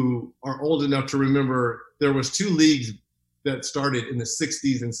you who are old enough to remember, there was 2 leagues that started in the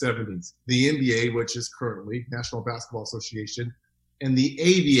 60s and 70s. The NBA, which is currently National Basketball Association, and the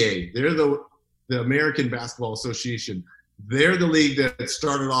ABA. They're the American Basketball Association. They're the league that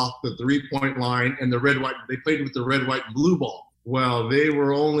started off the 3-point line and the red-white. They played with the red, white, and blue ball. Well, they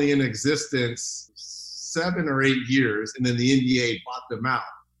were only in existence 7 or 8 years, and then the NBA bought them out.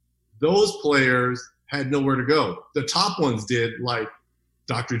 Those players had nowhere to go. The top ones did, like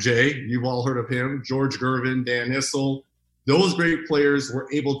Dr. J, you've all heard of him, George Gervin, Dan Issel. Those great players were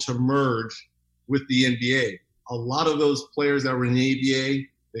able to merge with the NBA. A lot of those players that were in the ABA,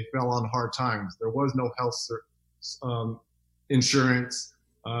 they fell on hard times. There was no health insurance.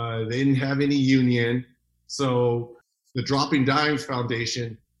 They didn't have any union. So the Dropping Dimes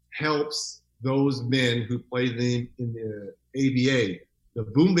Foundation helps those men who play in the ABA. The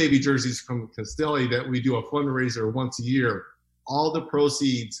Boom Baby jerseys from Castelli that we do a fundraiser once a year, all the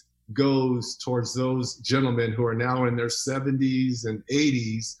proceeds goes towards those gentlemen who are now in their 70s and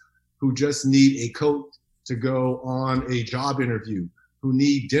 80s who just need a coat to go on a job interview, who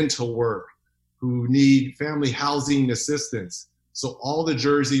need dental work, who need family housing assistance. So all the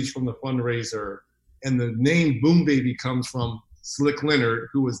jerseys from the fundraiser, and the name Boom Baby comes from Slick Leonard,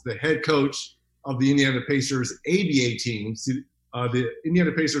 who was the head coach of the Indiana Pacers ABA team. The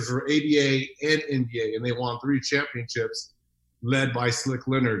Indiana Pacers were ABA and NBA, and they won 3 championships led by Slick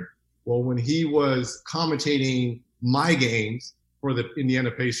Leonard. Well, when he was commentating my games for the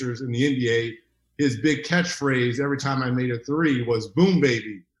Indiana Pacers in the NBA, his big catchphrase every time I made a 3 was Boom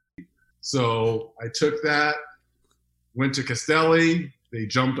Baby. So I took that, went to Castelli, they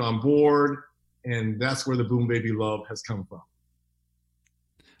jumped on board, and that's where the Boom Baby love has come from.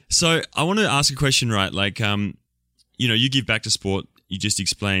 So I want to ask a question, right? Like, you give back to sport. You just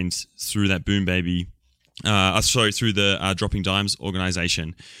explained through that Boom Baby, through the Dropping Dimes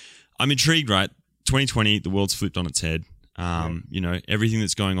organization. I'm intrigued, right? 2020, the world's flipped on its head. Everything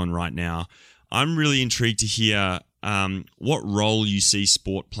that's going on right now. I'm really intrigued to hear what role you see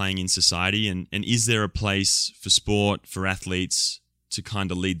sport playing in society, and is there a place for sport, for athletes to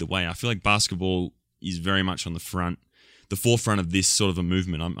kind of lead the way? I feel like basketball is very much on the forefront of this sort of a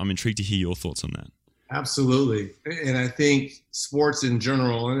movement. I'm intrigued to hear your thoughts on that. Absolutely. And I think sports in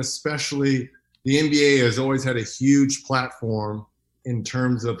general, and especially the NBA, has always had a huge platform in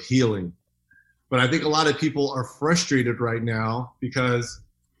terms of healing. But I think a lot of people are frustrated right now because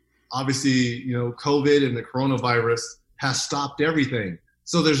obviously, COVID and the coronavirus has stopped everything.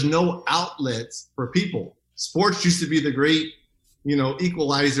 So there's no outlets for people. Sports used to be the great,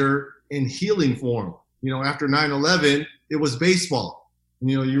 equalizer in healing form. After 9/11, it was baseball.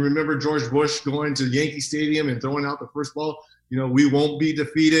 You remember George Bush going to Yankee Stadium and throwing out the first ball, we won't be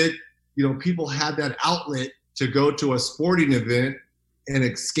defeated. People had that outlet to go to a sporting event and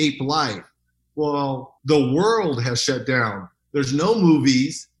escape life. Well, the world has shut down. There's no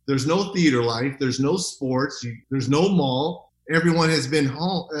movies. There's no theater life. There's no sports. There's no mall. Everyone has been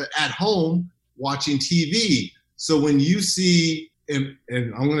at home watching TV. So when you see, and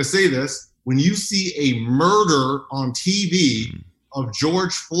I'm going to say this, when you see a murder on TV of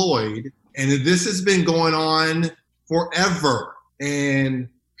George Floyd, and this has been going on forever, and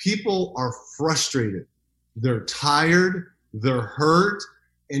people are frustrated. They're tired. They're hurt.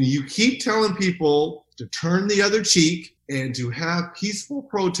 And you keep telling people to turn the other cheek and to have peaceful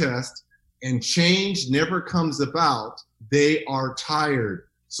protest, and change never comes about. They are tired.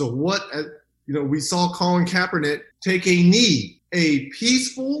 So we saw Colin Kaepernick take a knee, a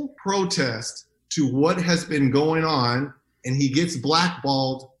peaceful protest to what has been going on, and he gets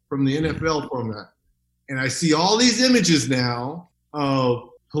blackballed from the NFL from that. And I see all these images now of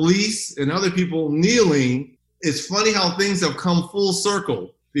police and other people kneeling. It's funny how things have come full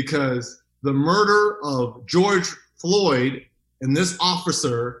circle, because the murder of George Floyd and this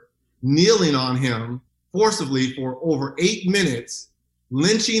officer kneeling on him forcibly for over 8 minutes,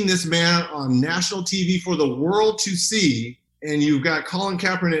 lynching this man on national TV for the world to see. And you've got Colin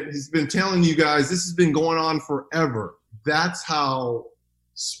Kaepernick who's been telling you guys this has been going on forever. That's how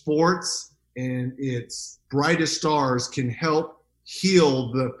sports and its brightest stars can help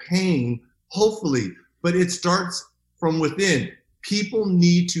heal the pain, hopefully. But it starts from within. People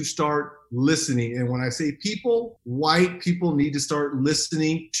need to start listening. And when I say people, white people need to start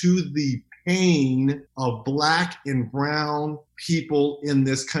listening to the pain of Black and brown people in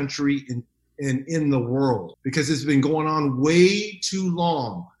this country and in the world, because it's been going on way too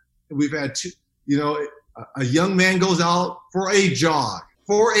long. We've had a young man goes out for a jog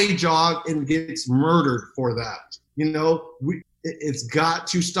and gets murdered for that. It's got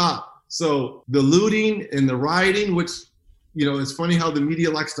to stop. So the looting and the rioting, which, it's funny how the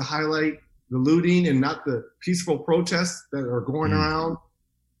media likes to highlight the looting and not the peaceful protests that are going around,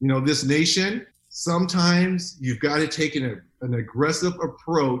 this nation. Sometimes you've got to take an aggressive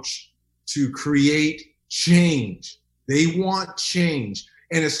approach to create change. They want change.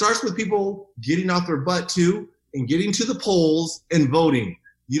 And it starts with people getting off their butt too and getting to the polls and voting.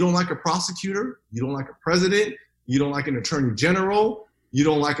 You don't like a prosecutor, you don't like a president, you don't like an attorney general, you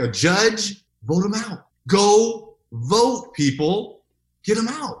don't like a judge, vote them out. Go vote, people. Get them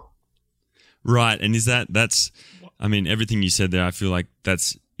out. Right. And everything you said there, I feel like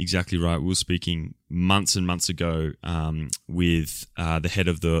that's exactly right. We were speaking months and months ago with the head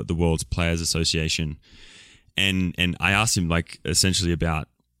of the World's Players Association. And I asked him essentially about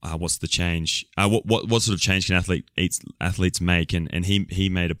what's the change, what sort of change can athletes make? And he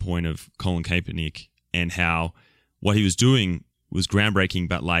made a point of Colin Kaepernick and how what he was doing was groundbreaking,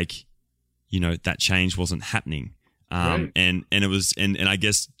 but that change wasn't happening. Right. And it was, and I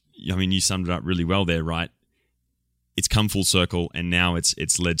guess, you summed it up really well there, right? It's come full circle, and now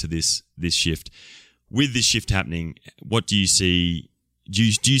it's led to this shift. With this shift happening, what do you see? Do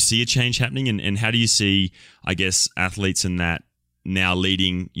you see a change happening, and how do you see, I guess, athletes in that now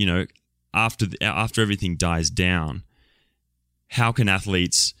leading? After everything dies down, how can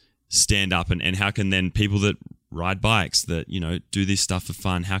athletes stand up, and how can then people that ride bikes, that do this stuff for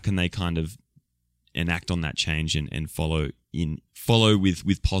fun, how can they kind of enact on that change and follow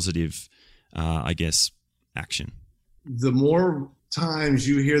with positive, I guess, action? The more times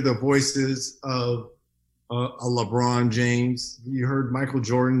you hear the voices of a LeBron James, you heard Michael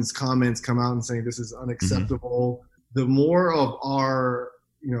Jordan's comments come out and saying this is unacceptable. The more of our,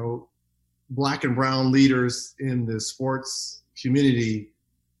 Black and brown leaders in the sports community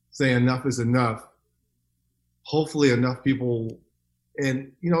say enough is enough, hopefully enough people,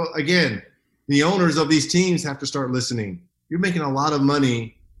 and, again, the owners of these teams have to start listening. You're making a lot of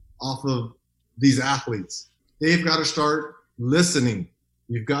money off of these athletes. They've got to start listening.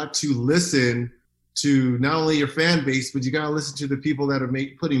 You've got to listen to not only your fan base, but you got to listen to the people that are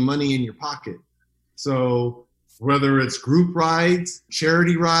putting money in your pocket. So whether it's group rides,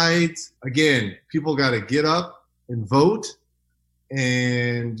 charity rides, again, people got to get up and vote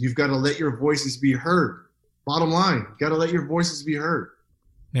and you've got to let your voices be heard. Bottom line, you got to let your voices be heard.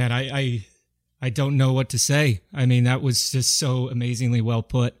 Man, I don't know what to say. I mean, that was just so amazingly well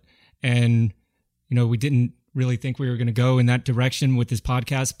put. And, we didn't really think we were going to go in that direction with this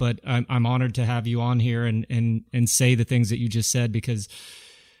podcast, but I'm honored to have you on here and say the things that you just said, because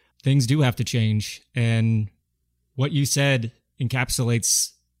things do have to change. And what you said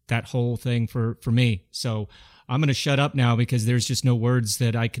encapsulates that whole thing for me. So I'm going to shut up now, because there's just no words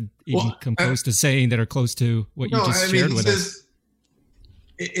that I could even come close to saying that are close to what you just shared with us.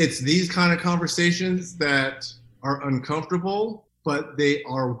 It's these kind of conversations that are uncomfortable, but they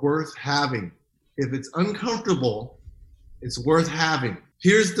are worth having. If it's uncomfortable, it's worth having.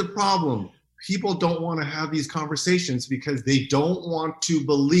 Here's the problem. People don't want to have these conversations because they don't want to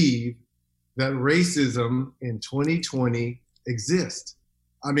believe that racism in 2020 exists.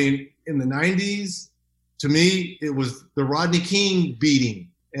 I mean, in the 90s, to me, it was the Rodney King beating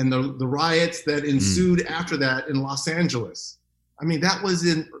and the riots that ensued after that in Los Angeles. I mean, that was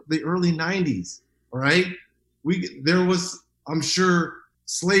in the early 90s, all right? There was, I'm sure,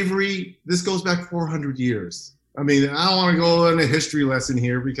 slavery. This goes back 400 years. I mean, I don't want to go on a history lesson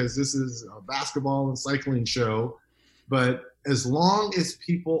here because this is a basketball and cycling show, but as long as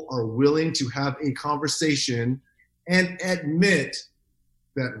people are willing to have a conversation and admit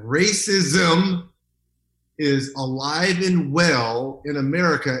that racism is alive and well in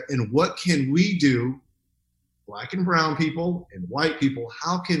America, and what can we do, Black and brown people and white people,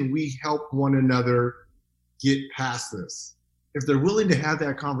 how can we help one another get past this? If they're willing to have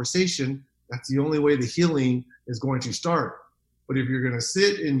that conversation, that's the only way the healing is going to start. But if you're going to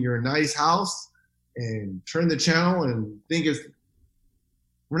sit in your nice house and turn the channel and think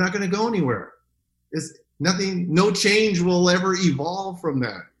we're not going to go anywhere. It's nothing, no change will ever evolve from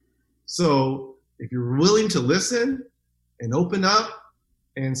that. So if you're willing to listen and open up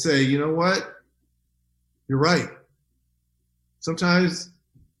and say, you know what? You're right. Sometimes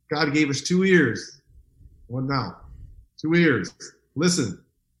God gave us 2 ears. What now? 2 ears. Listen.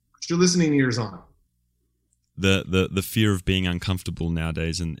 Put your listening ears on. The fear of being uncomfortable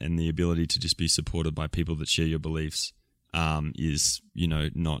nowadays and the ability to just be supported by people that share your beliefs is,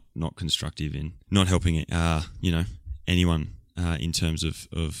 not constructive in not helping, anyone in terms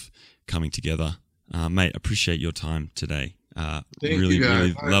of coming together. Mate, appreciate your time today. Thank really, you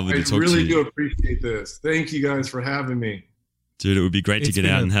guys. really lovely to talk to you. I really do appreciate this. Thank you guys for having me. Dude, it would be great to get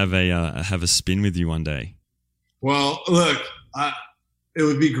out and have a spin with you one day. Well, look, it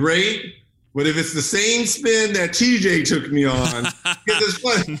would be great, but if it's the same spin that TJ took me on, because it's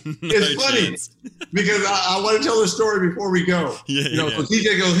funny. It's funny because I want to tell the story before we go. Yeah. So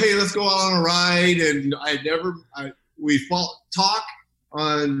TJ goes, "Hey, let's go out on a ride," and we talk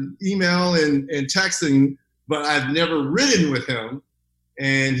on email and texting, but I've never ridden with him.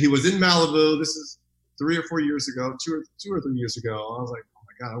 And he was in Malibu. This is 3 or 4 years ago, two or 3 years ago. I was like, oh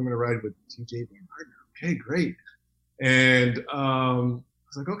my God, I'm going to ride with TJ Van Gardner. Okay, great. And I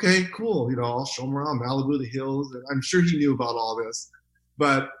was like, okay, cool. I'll show him around Malibu, the hills. And I'm sure he knew about all this.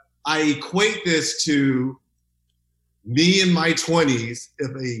 But I equate this to me in my 20s. If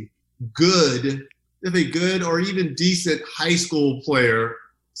a good or even decent high school player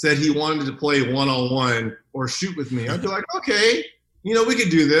said he wanted to play one-on-one or shoot with me, I'd be like, okay, we could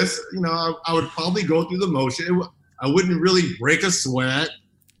do this. I would probably go through the motion. I wouldn't really break a sweat.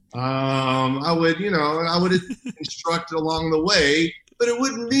 I would instruct along the way, but it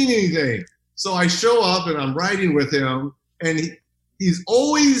wouldn't mean anything. So I show up and I'm riding with him, and he's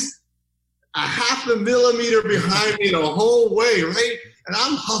always a half a millimeter behind me the whole way, right? And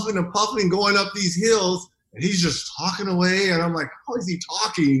I'm huffing and puffing going up these hills, and he's just talking away. And I'm like, how is he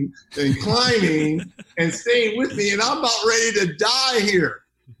talking and climbing and staying with me? And I'm about ready to die here.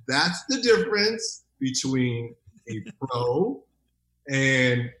 That's the difference between a pro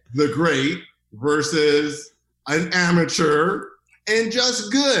and the great versus an amateur and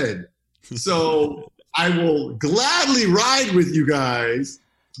just good. So I will gladly ride with you guys,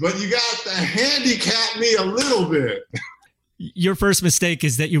 but you got to handicap me a little bit. Your first mistake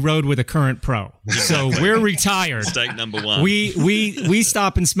is that you rode with a current pro. So we're retired. Mistake number one. We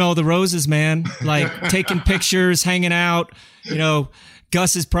stop and smell the roses, man. Like taking pictures, hanging out.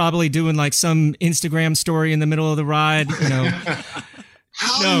 Gus is probably doing like some Instagram story in the middle of the ride.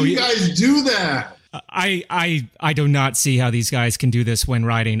 How do you guys do that? I do not see how these guys can do this when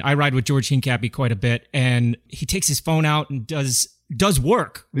riding. I ride with George Hincapie quite a bit, and he takes his phone out and does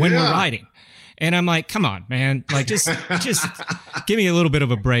work when we're riding. And I'm like, come on, man. Like, just give me a little bit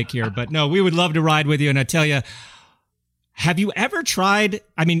of a break here. But no, we would love to ride with you. And I tell you, have you ever tried,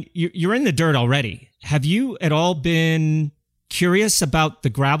 I mean, you're in the dirt already. Have you at all been curious about the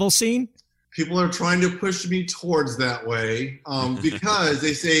gravel scene? People are trying to push me towards that way because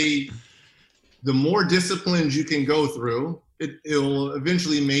they say the more disciplines you can go through, it'll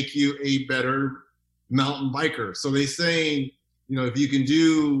eventually make you a better mountain biker. So they saying, if you can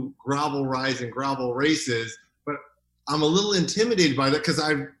do gravel rides and gravel races, but I'm a little intimidated by that because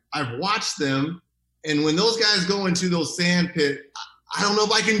I've watched them, and when those guys go into those sand pit, I don't know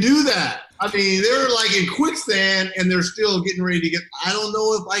if I can do that. I mean, they're like in quicksand and they're still getting ready to get. I don't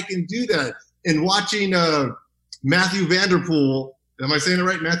know if I can do that. And watching Matthew Vanderpool, am I saying it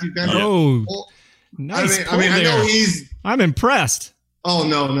right? Matthew Vanderpool. Oh, nice. I mean, I know I'm impressed. Oh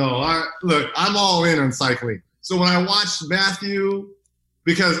no! Look, I'm all in on cycling. So when I watched Matthew,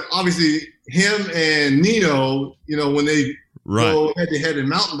 because obviously him and Nino, when they go head to head in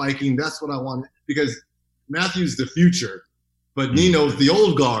mountain biking, that's what I want, because Matthew's the future, but Nino's the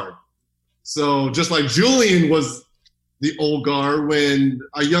old guard. So just like Julian was the old guard when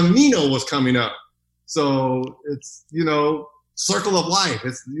a young Nino was coming up. So it's, circle of life.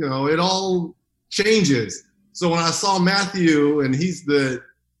 It's, it all changes. So when I saw Matthew, and he's the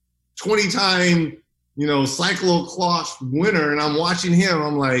 20-time, cyclocross winner, and I'm watching him,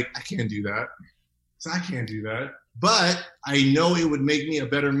 I'm like, I can't do that. So I can't do that. But I know it would make me a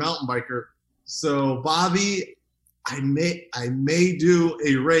better mountain biker. So Bobby, I may do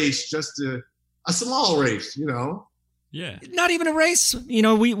a race, a small race, Yeah. Not even a race.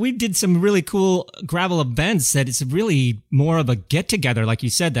 We did some really cool gravel events that it's really more of a get together, like you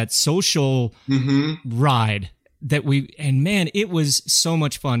said, that social ride and man, it was so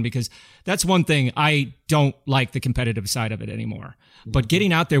much fun, because that's one thing I don't like, the competitive side of it anymore. But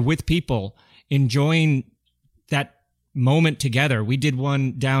getting out there with people, enjoying that moment together. We did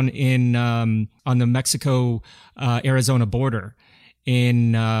one down in on the Mexico Arizona border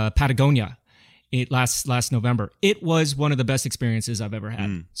in Patagonia. Last November. It was one of the best experiences I've ever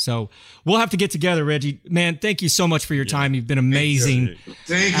had. So we'll have to get together, Reggie. Man, thank you so much for your time. You've been amazing.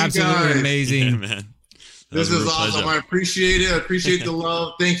 Thank you, absolutely guys. Amazing. Yeah, man. This is awesome. Pleasure. I appreciate it. I appreciate the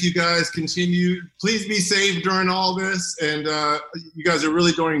love. Thank you, guys. Continue. Please be safe during all this. And you guys are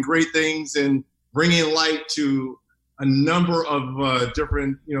really doing great things and bringing light to a number of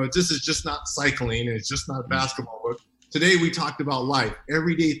different, this is just not cycling, and it's just not basketball, but today we talked about life,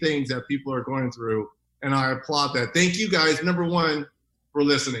 everyday things that people are going through, and I applaud that. Thank you guys, number one, for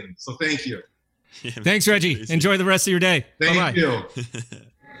listening. So thank you. Yeah, thanks, Reggie. amazing. Enjoy the rest of your day. Thank Bye-bye. you.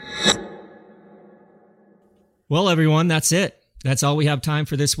 Well, everyone, that's it. That's all we have time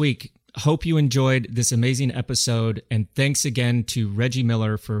for this week. Hope you enjoyed this amazing episode, and thanks again to Reggie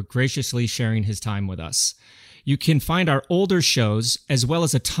Miller for graciously sharing his time with us. You can find our older shows, as well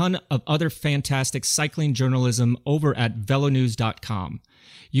as a ton of other fantastic cycling journalism, over at velonews.com.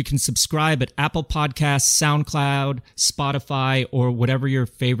 You can subscribe at Apple Podcasts, SoundCloud, Spotify, or whatever your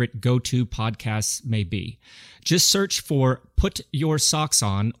favorite go-to podcasts may be. Just search for Put Your Socks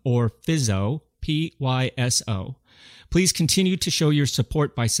On or Physo, Pyso. Please continue to show your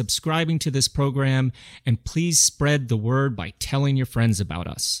support by subscribing to this program, and please spread the word by telling your friends about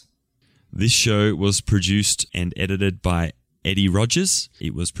us. This show was produced and edited by Eddie Rogers.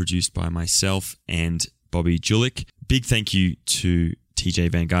 It was produced by myself and Bobby Julich. Big thank you to TJ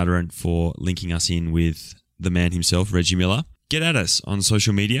Van Garderen for linking us in with the man himself, Reggie Miller. Get at us on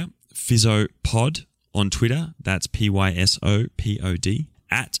social media, PhysoPod on Twitter, that's PYSOPOD,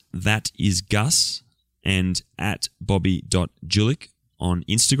 at That Is Gus, and at Bobby.Julich on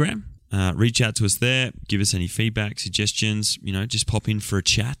Instagram. Reach out to us there, give us any feedback, suggestions, just pop in for a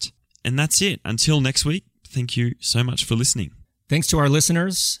chat. And that's it. Until next week, thank you so much for listening. Thanks to our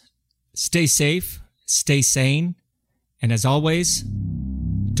listeners. Stay safe, stay sane, and as always,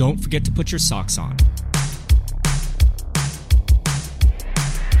 don't forget to put your socks on.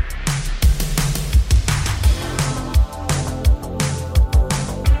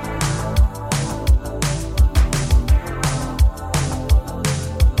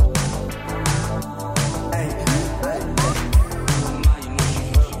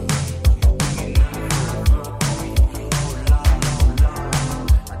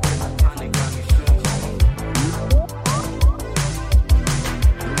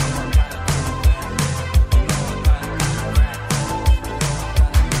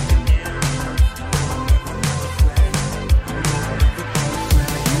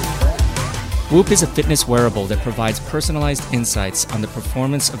 Whoop is a fitness wearable that provides personalized insights on the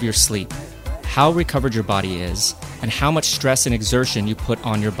performance of your sleep, how recovered your body is, and how much stress and exertion you put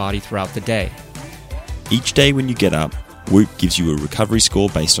on your body throughout the day. Each day when you get up, Whoop gives you a recovery score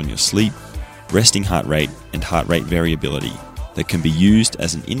based on your sleep, resting heart rate, and heart rate variability that can be used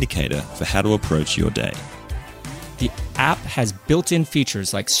as an indicator for how to approach your day. The app has built-in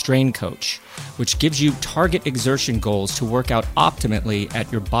features like Strain Coach, which gives you target exertion goals to work out optimally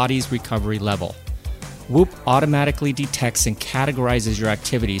at your body's recovery level. Whoop automatically detects and categorizes your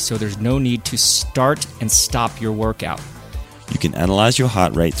activity, so there's no need to start and stop your workout. You can analyze your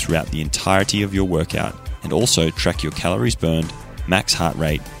heart rate throughout the entirety of your workout and also track your calories burned, max heart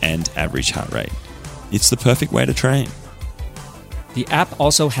rate, and average heart rate. It's the perfect way to train. The app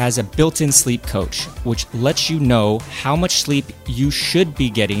also has a built-in sleep coach, which lets you know how much sleep you should be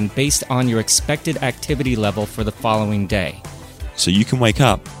getting based on your expected activity level for the following day. So you can wake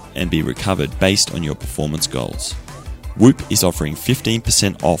up and be recovered based on your performance goals. Whoop is offering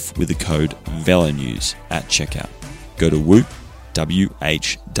 15% off with the code VELONEWS at checkout. Go to Whoop, WHOOP.com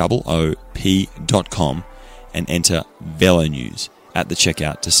and enter VELONEWS at the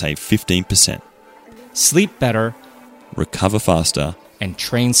checkout to save 15%. Sleep better, recover faster, and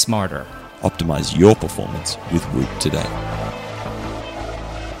train smarter. Optimize your performance with Whoop today.